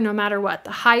together no matter what.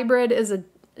 The hybrid is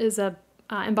a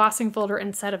embossing folder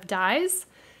instead of dies,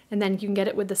 and then you can get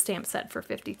it with the stamp set for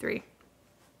 $53.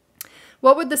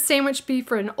 What would the sandwich be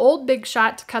for an old Big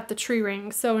Shot to cut the tree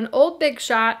ring? So an old Big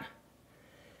Shot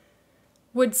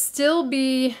would still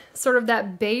be sort of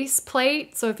that base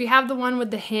plate. So if you have the one with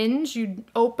the hinge, you'd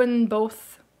open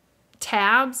both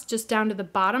tabs just down to the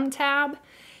bottom tab.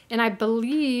 And I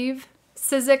believe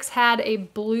Sizzix had a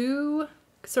blue,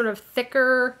 sort of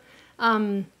thicker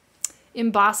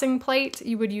embossing plate.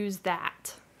 You would use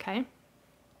that, okay?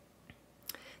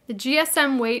 The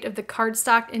GSM weight of the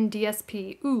cardstock in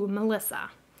DSP. Ooh, Melissa.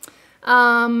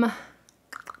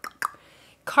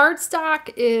 Cardstock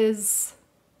is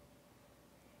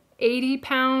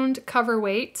 80-pound cover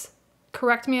weight.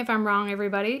 Correct me if I'm wrong,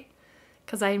 everybody,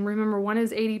 because I remember one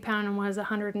is 80-pound and one is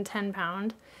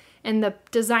 110-pound. And the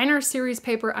designer series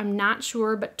paper, I'm not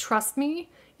sure, but trust me,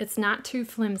 it's not too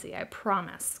flimsy, I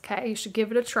promise. Okay, you should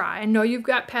give it a try. I know you've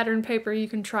got pattern paper you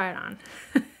can try it on.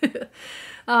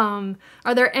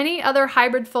 Are there any other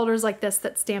hybrid folders like this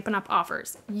that Stampin' Up!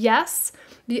 Offers? Yes.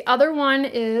 The other one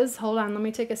is, hold on, let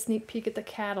me take a sneak peek at the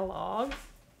catalog.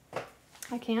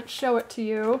 I can't show it to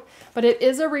you, but it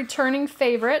is a returning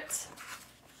favorite.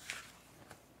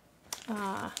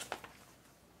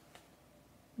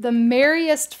 The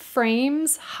Merriest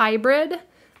Frames hybrid.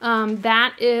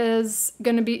 That is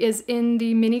in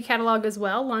the mini catalog as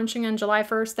well, launching on July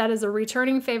 1st. That is a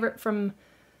returning favorite from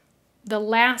the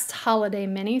last holiday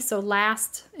mini. So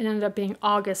it ended up being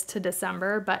August to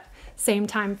December, but same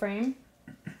time frame.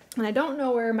 And I don't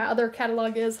know where my other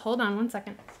catalog is. Hold on one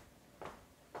second.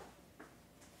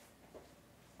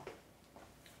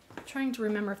 I'm trying to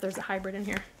remember if there's a hybrid in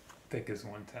here. Thick is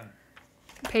 110.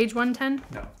 Page 110?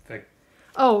 No, thick.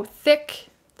 Oh, thick.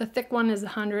 The thick one is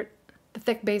 100. The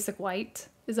thick basic white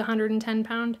is 110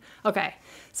 pound. Okay,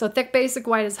 so thick basic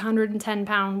white is 110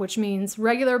 pound, which means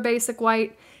regular basic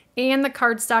white and the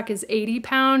cardstock is 80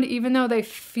 pound. Even though they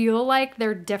feel like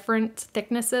they're different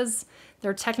thicknesses,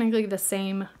 they're technically the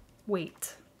same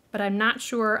weight. But I'm not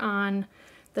sure on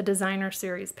the designer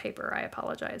series paper. I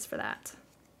apologize for that.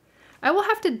 I will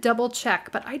have to double check,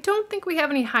 but I don't think we have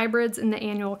any hybrids in the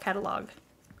annual catalog.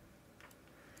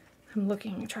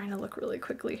 I'm trying to look really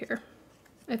quickly here.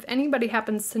 If anybody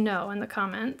happens to know in the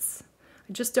comments,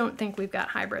 I just don't think we've got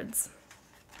hybrids.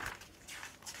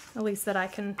 At least that I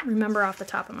can remember off the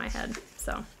top of my head.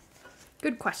 So,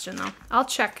 good question though. I'll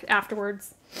check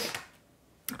afterwards.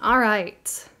 All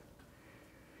right.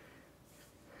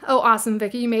 Oh, awesome,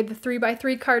 Vicki. You made the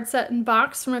 3x3 card set and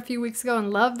box from a few weeks ago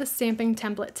and love the stamping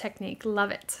template technique.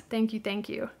 Love it. Thank you, thank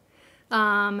you.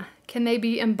 Can they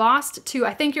be embossed too?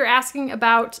 I think you're asking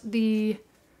about the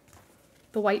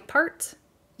white part.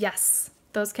 Yes,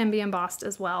 those can be embossed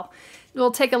as well. It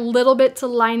will take a little bit to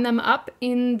line them up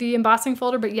in the embossing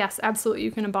folder, but yes, absolutely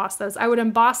you can emboss those. I would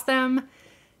emboss them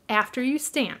after you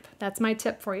stamp. That's my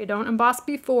tip for you. Don't emboss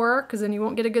before, because then you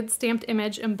won't get a good stamped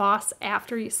image. Emboss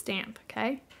after you stamp,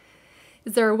 okay?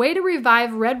 Is there a way to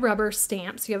revive red rubber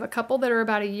stamps? You have a couple that are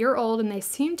about a year old and they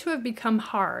seem to have become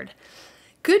hard.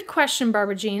 Good question,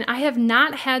 Barbara Jean. I have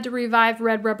not had to revive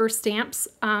red rubber stamps,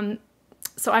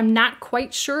 so I'm not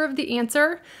quite sure of the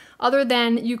answer, other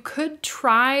than you could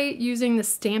try using the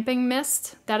stamping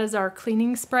mist. That is our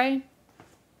cleaning spray.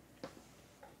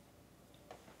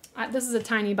 This is a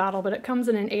tiny bottle, but it comes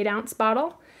in an 8-ounce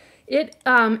bottle. It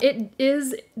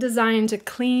is designed to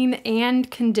clean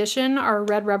and condition our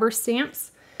red rubber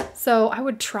stamps, so I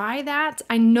would try that.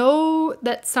 I know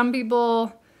that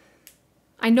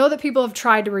people have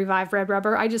tried to revive red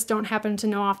rubber. I just don't happen to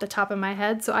know off the top of my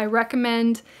head. So I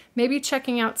recommend maybe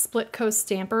checking out Split Coast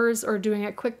Stampers or doing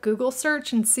a quick Google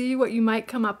search and see what you might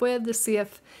come up with to see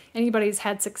if anybody's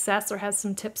had success or has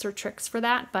some tips or tricks for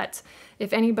that. But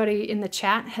if anybody in the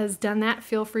chat has done that,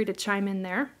 feel free to chime in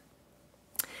there.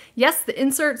 Yes, the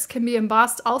inserts can be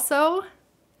embossed also.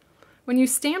 When you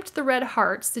stamped the red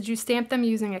hearts, did you stamp them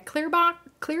using a clear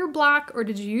block or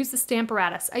did you use the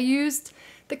Stamparatus? I used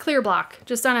the clear block,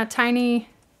 just on a tiny,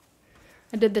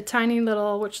 I did the tiny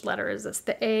little, which letter is this?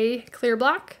 The A clear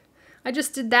block. I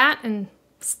just did that and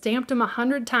stamped them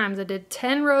 100 times. I did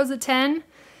 10 rows of 10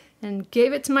 and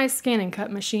gave it to my scan and cut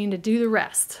machine to do the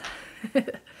rest.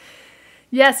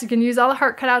 Yes, you can use all the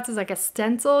heart cutouts as like a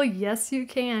stencil. Yes, you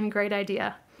can. Great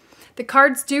idea. The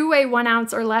cards do weigh 1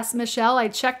 ounce or less, Michelle. I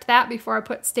checked that before I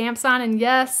put stamps on, and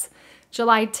yes,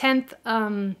 July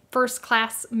 10th, first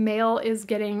class mail is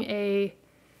getting a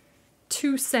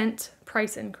 2-cent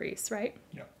price increase, right?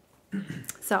 Yeah.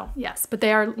 So yes, but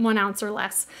they are 1 ounce or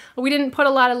less. We didn't put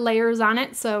a lot of layers on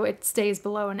it, so it stays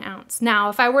below 1 ounce. Now,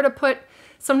 if I were to put,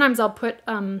 sometimes I'll put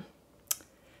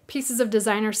pieces of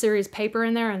designer series paper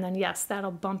in there, and then yes,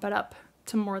 that'll bump it up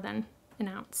to more than 1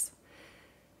 ounce.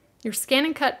 Your scan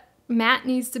and cut mat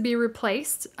needs to be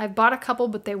replaced. I've bought a couple,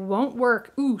 but they won't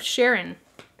work. Ooh, Sharon.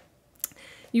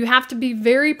 You have to be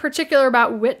very particular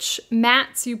about which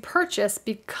mats you purchase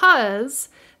because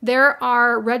there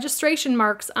are registration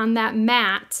marks on that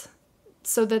mat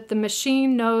so that the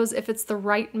machine knows if it's the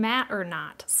right mat or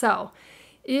not. So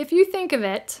if you think of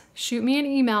it, shoot me an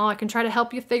email. I can try to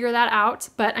help you figure that out.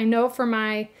 But I know for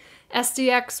my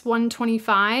SDX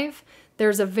 125,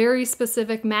 there's a very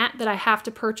specific mat that I have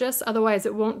to purchase. Otherwise,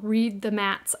 it won't read the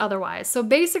mats otherwise. So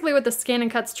basically what the Scan and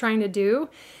Cut's trying to do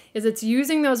is it's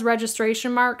using those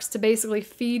registration marks to basically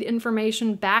feed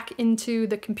information back into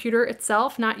the computer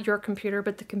itself, not your computer,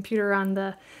 but the computer on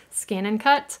the Scan and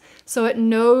Cut. So it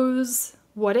knows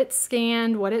what it's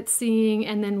scanned, what it's seeing,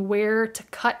 and then where to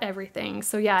cut everything.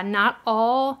 So yeah, not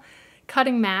all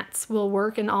cutting mats will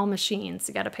work in all machines.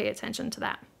 You got to pay attention to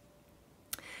that.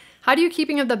 How do you keep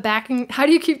the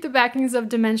backings of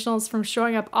dimensionals from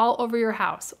showing up all over your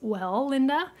house? Well,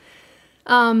 Linda,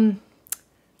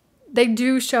 they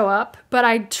do show up, but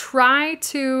I try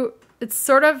to, it's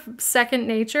sort of second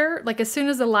nature. Like as soon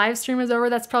as the live stream is over,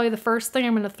 that's probably the first thing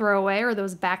I'm going to throw away are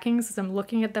those backings because I'm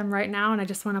looking at them right now and I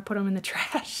just want to put them in the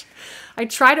trash. I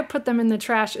try to put them in the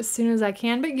trash as soon as I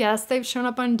can, but yes, they've shown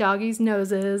up on doggies'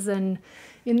 noses and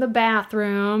in the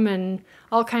bathroom and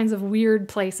all kinds of weird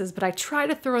places, but I try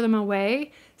to throw them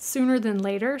away sooner than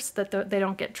later so that they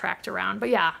don't get tracked around. But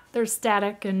yeah, they're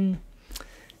static and,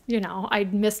 you know, I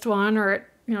missed one or it,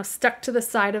 you know, stuck to the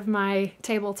side of my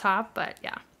tabletop, but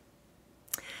yeah.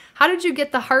 How did you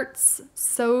get the hearts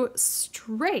so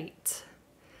straight?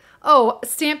 Oh,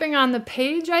 stamping on the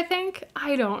page, I think?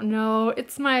 I don't know.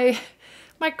 It's my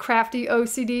my crafty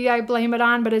OCD I blame it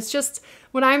on, but it's just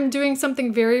when I'm doing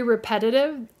something very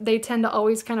repetitive, they tend to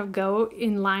always kind of go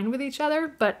in line with each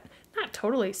other, but not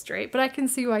totally straight, but I can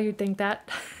see why you'd think that.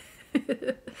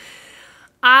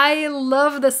 I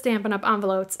love the Stampin' Up!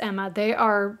 Envelopes, Emma. They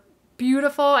are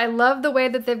beautiful. I love the way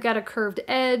that they've got a curved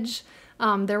edge.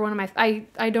 They're one of my,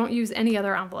 I don't use any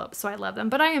other envelopes, so I love them,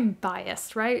 but I am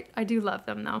biased, right? I do love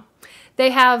them though.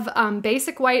 They have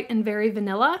basic white and very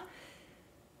vanilla.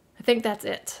 I think that's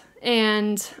it.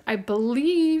 And I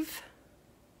believe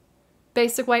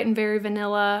basic white and very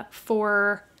vanilla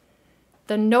for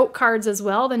the note cards as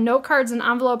well. The note cards and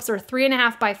envelopes are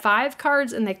 3.5 by 5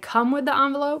 cards, and they come with the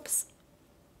envelopes.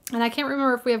 And I can't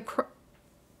remember if we have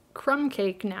crumb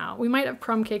cake now. We might have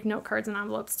crumb cake note cards and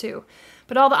envelopes too.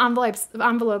 But all the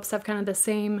envelopes have kind of the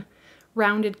same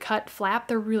rounded cut flap.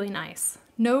 They're really nice.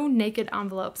 No naked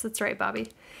envelopes. That's right, Bobby.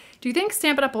 Do you think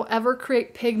Stampin' Up! Will ever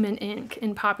create pigment ink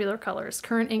in popular colors?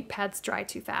 Current ink pads dry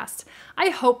too fast. I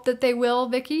hope that they will,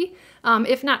 Vicky.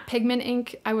 If not pigment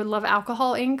ink, I would love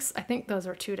alcohol inks. I think those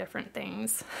are two different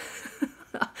things.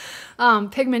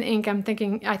 Pigment ink,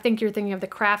 I think you're thinking of the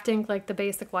craft ink, like the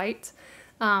basic white.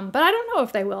 But I don't know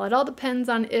if they will. It all depends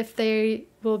on if they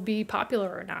will be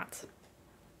popular or not.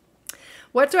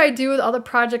 What do I do with all the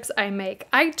projects I make?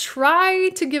 I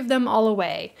try to give them all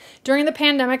away. During the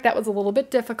pandemic, that was a little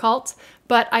bit difficult,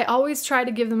 but I always try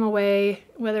to give them away,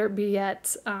 whether it be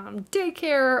at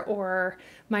daycare or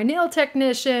my nail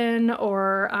technician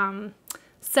or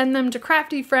send them to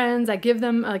crafty friends. I give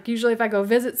them, like usually if I go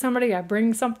visit somebody, I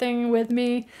bring something with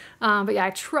me. But yeah,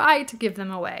 I try to give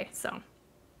them away, so.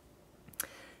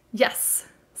 Yes,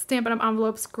 Stampin' Up!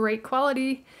 Envelopes, great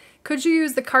quality. Could you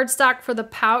use the cardstock for the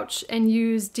pouch and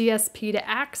use DSP to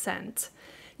accent?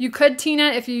 You could,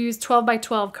 Tina, if you use 12 by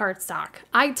 12 cardstock.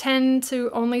 I tend to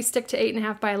only stick to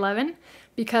 8.5 by 11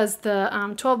 because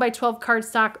the 12 by 12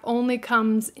 cardstock only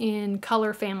comes in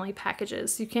color family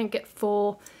packages. You can't get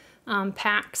full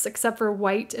packs except for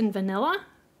white and vanilla.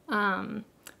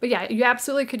 But yeah, you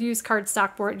absolutely could use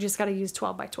cardstock for it. You just got to use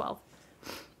 12 by 12.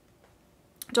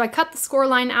 Do I cut the score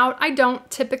line out? I don't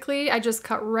typically. I just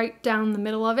cut right down the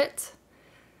middle of it.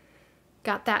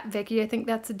 Got that, Vicky. I think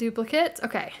that's a duplicate.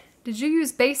 Okay. Did you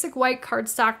use basic white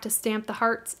cardstock to stamp the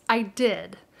hearts? I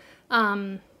did.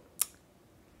 Let's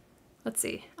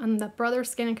see. On the Brother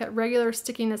Scan and Cut, regular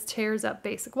stickiness tears up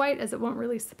basic white as it won't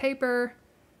release the paper.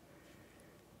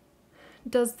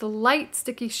 Does the light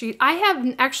sticky sheet? I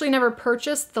have actually never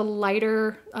purchased the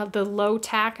lighter, the low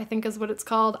tack, I think is what it's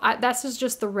called. That's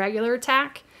just the regular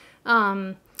tack.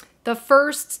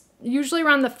 Usually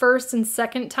around the first and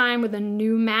second time with a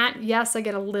new mat, yes, I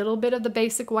get a little bit of the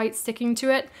basic white sticking to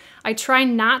it. I try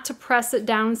not to press it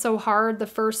down so hard the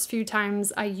first few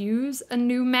times I use a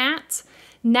new mat.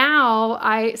 Now,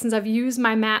 since I've used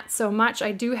my mat so much,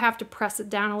 I do have to press it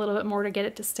down a little bit more to get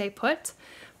it to stay put.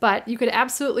 But you could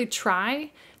absolutely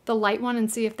try the light one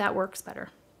and see if that works better.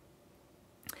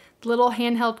 The little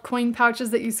handheld coin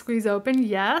pouches that you squeeze open,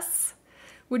 yes.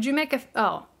 Would you make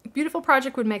a beautiful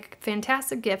project would make a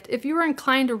fantastic gift. If you were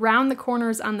inclined to round the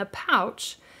corners on the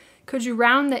pouch, could you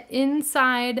round the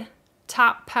inside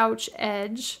top pouch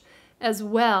edge as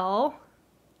well?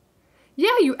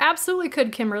 Yeah, you absolutely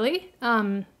could, Kimberly.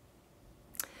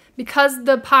 Because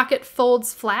the pocket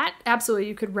folds flat, absolutely,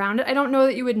 you could round it. I don't know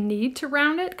that you would need to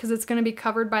round it because it's going to be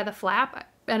covered by the flap.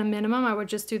 At a minimum, I would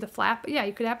just do the flap. But yeah,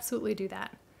 you could absolutely do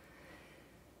that.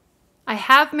 I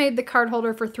have made the card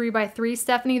holder for 3x3,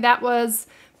 Stephanie. That was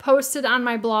posted on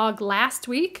my blog last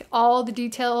week. All the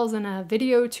details in a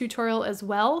video tutorial as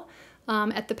well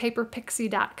at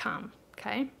thepaperpixie.com.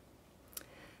 Okay.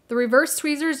 The reverse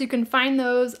tweezers, you can find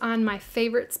those on my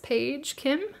favorites page,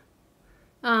 Kim.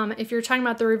 If you're talking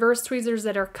about the reverse tweezers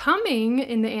that are coming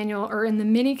in the annual or in the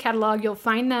mini catalog, you'll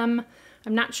find them.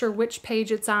 I'm not sure which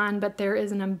page it's on, but there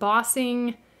is an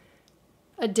embossing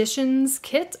additions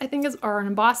kit, I think, or an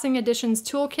embossing additions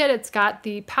toolkit. It's got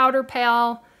the Powder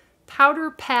Pal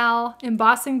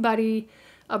embossing buddy,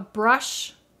 a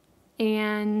brush,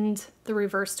 and the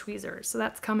reverse tweezers. So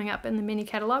that's coming up in the mini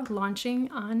catalog,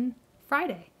 launching on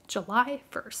Friday, July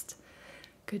 1st.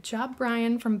 Good job,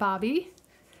 Brian, from Bobby.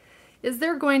 Is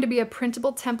there going to be a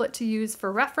printable template to use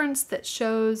for reference that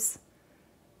shows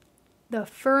the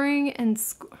furring and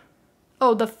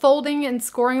the folding and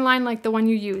scoring line like the one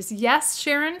you use? Yes,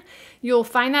 Sharon, you'll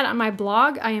find that on my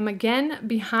blog. I am again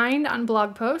behind on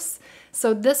blog posts.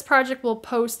 So this project will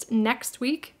post next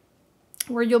week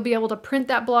where you'll be able to print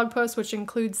that blog post, which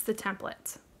includes the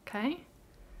template. Okay.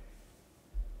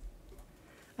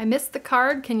 I missed the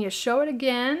card. Can you show it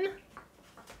again?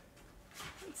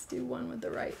 Do one with the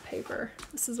right paper.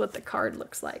 This is what the card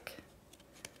looks like.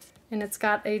 And it's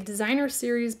got a designer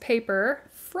series paper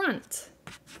front.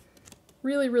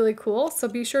 Really, really cool. So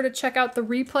be sure to check out the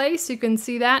replay so you can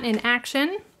see that in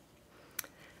action.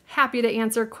 Happy to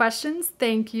answer questions.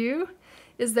 Thank you.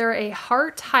 Is there a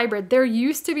heart hybrid? There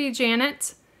used to be,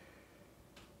 Janet.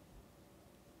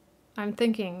 I'm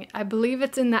thinking, I believe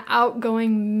it's in the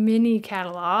outgoing mini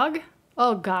catalog.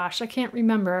 Oh gosh, I can't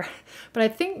remember. But I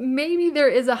think maybe there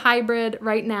is a hybrid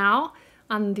right now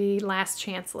on the last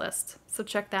chance list. So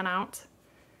check that out.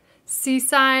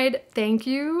 Seaside, thank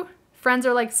you. Friends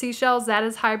are like seashells, that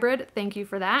is hybrid. Thank you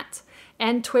for that.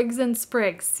 And Twigs and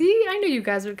Sprigs. See, I knew you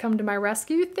guys would come to my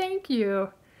rescue. Thank you.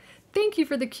 Thank you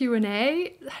for the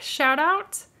Q&A. Shout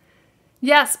out.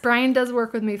 Yes, Brian does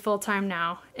work with me full-time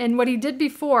now. And what he did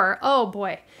before, oh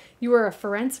boy, you were a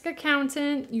forensic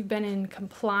accountant, you've been in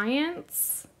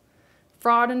compliance,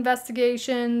 fraud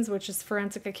investigations, which is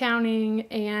forensic accounting,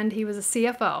 and he was a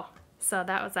CFO. So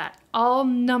that was that. All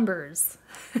numbers.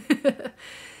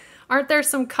 Aren't there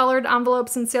some colored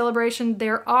envelopes in Celebration?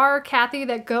 There are, Kathy,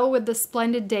 that go with the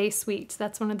Splendid Day Suite.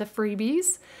 That's one of the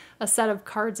freebies, a set of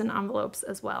cards and envelopes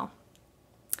as well.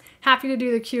 Happy to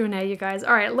do the Q&A, you guys.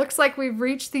 All right, it looks like we've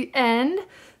reached the end.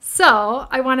 So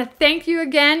I want to thank you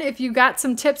again. If you got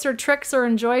some tips or tricks or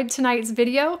enjoyed tonight's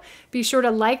video, be sure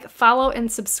to like, follow,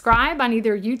 and subscribe on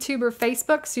either YouTube or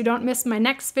Facebook so you don't miss my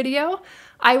next video.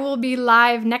 I will be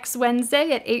live next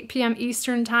Wednesday at 8 p.m.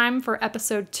 Eastern Time for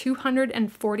episode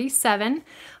 247.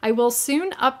 I will soon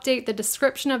update the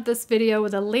description of this video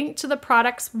with a link to the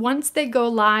products once they go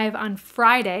live on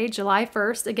Friday, July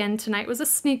 1st. Again, tonight was a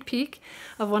sneak peek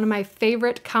of one of my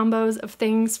favorite combos of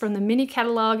things from the mini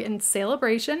catalog and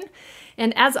Celebration.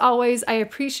 And as always, I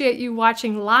appreciate you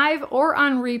watching live or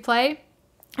on replay.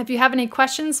 If you have any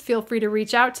questions, feel free to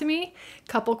reach out to me.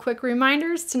 Couple quick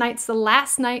reminders. Tonight's the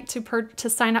last night to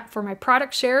sign up for my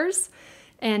product shares.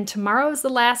 And tomorrow is the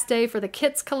last day for the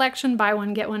kits collection. Buy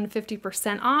one, get one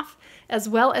 50% off, as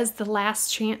well as the last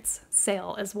chance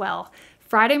sale as well.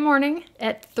 Friday morning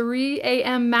at 3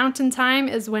 a.m. Mountain Time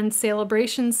is when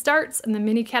Celebration starts and the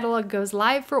mini catalog goes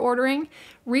live for ordering.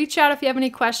 Reach out if you have any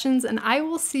questions, and I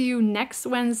will see you next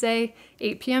Wednesday,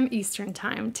 8 p.m. Eastern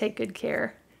Time. Take good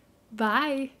care.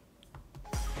 Bye.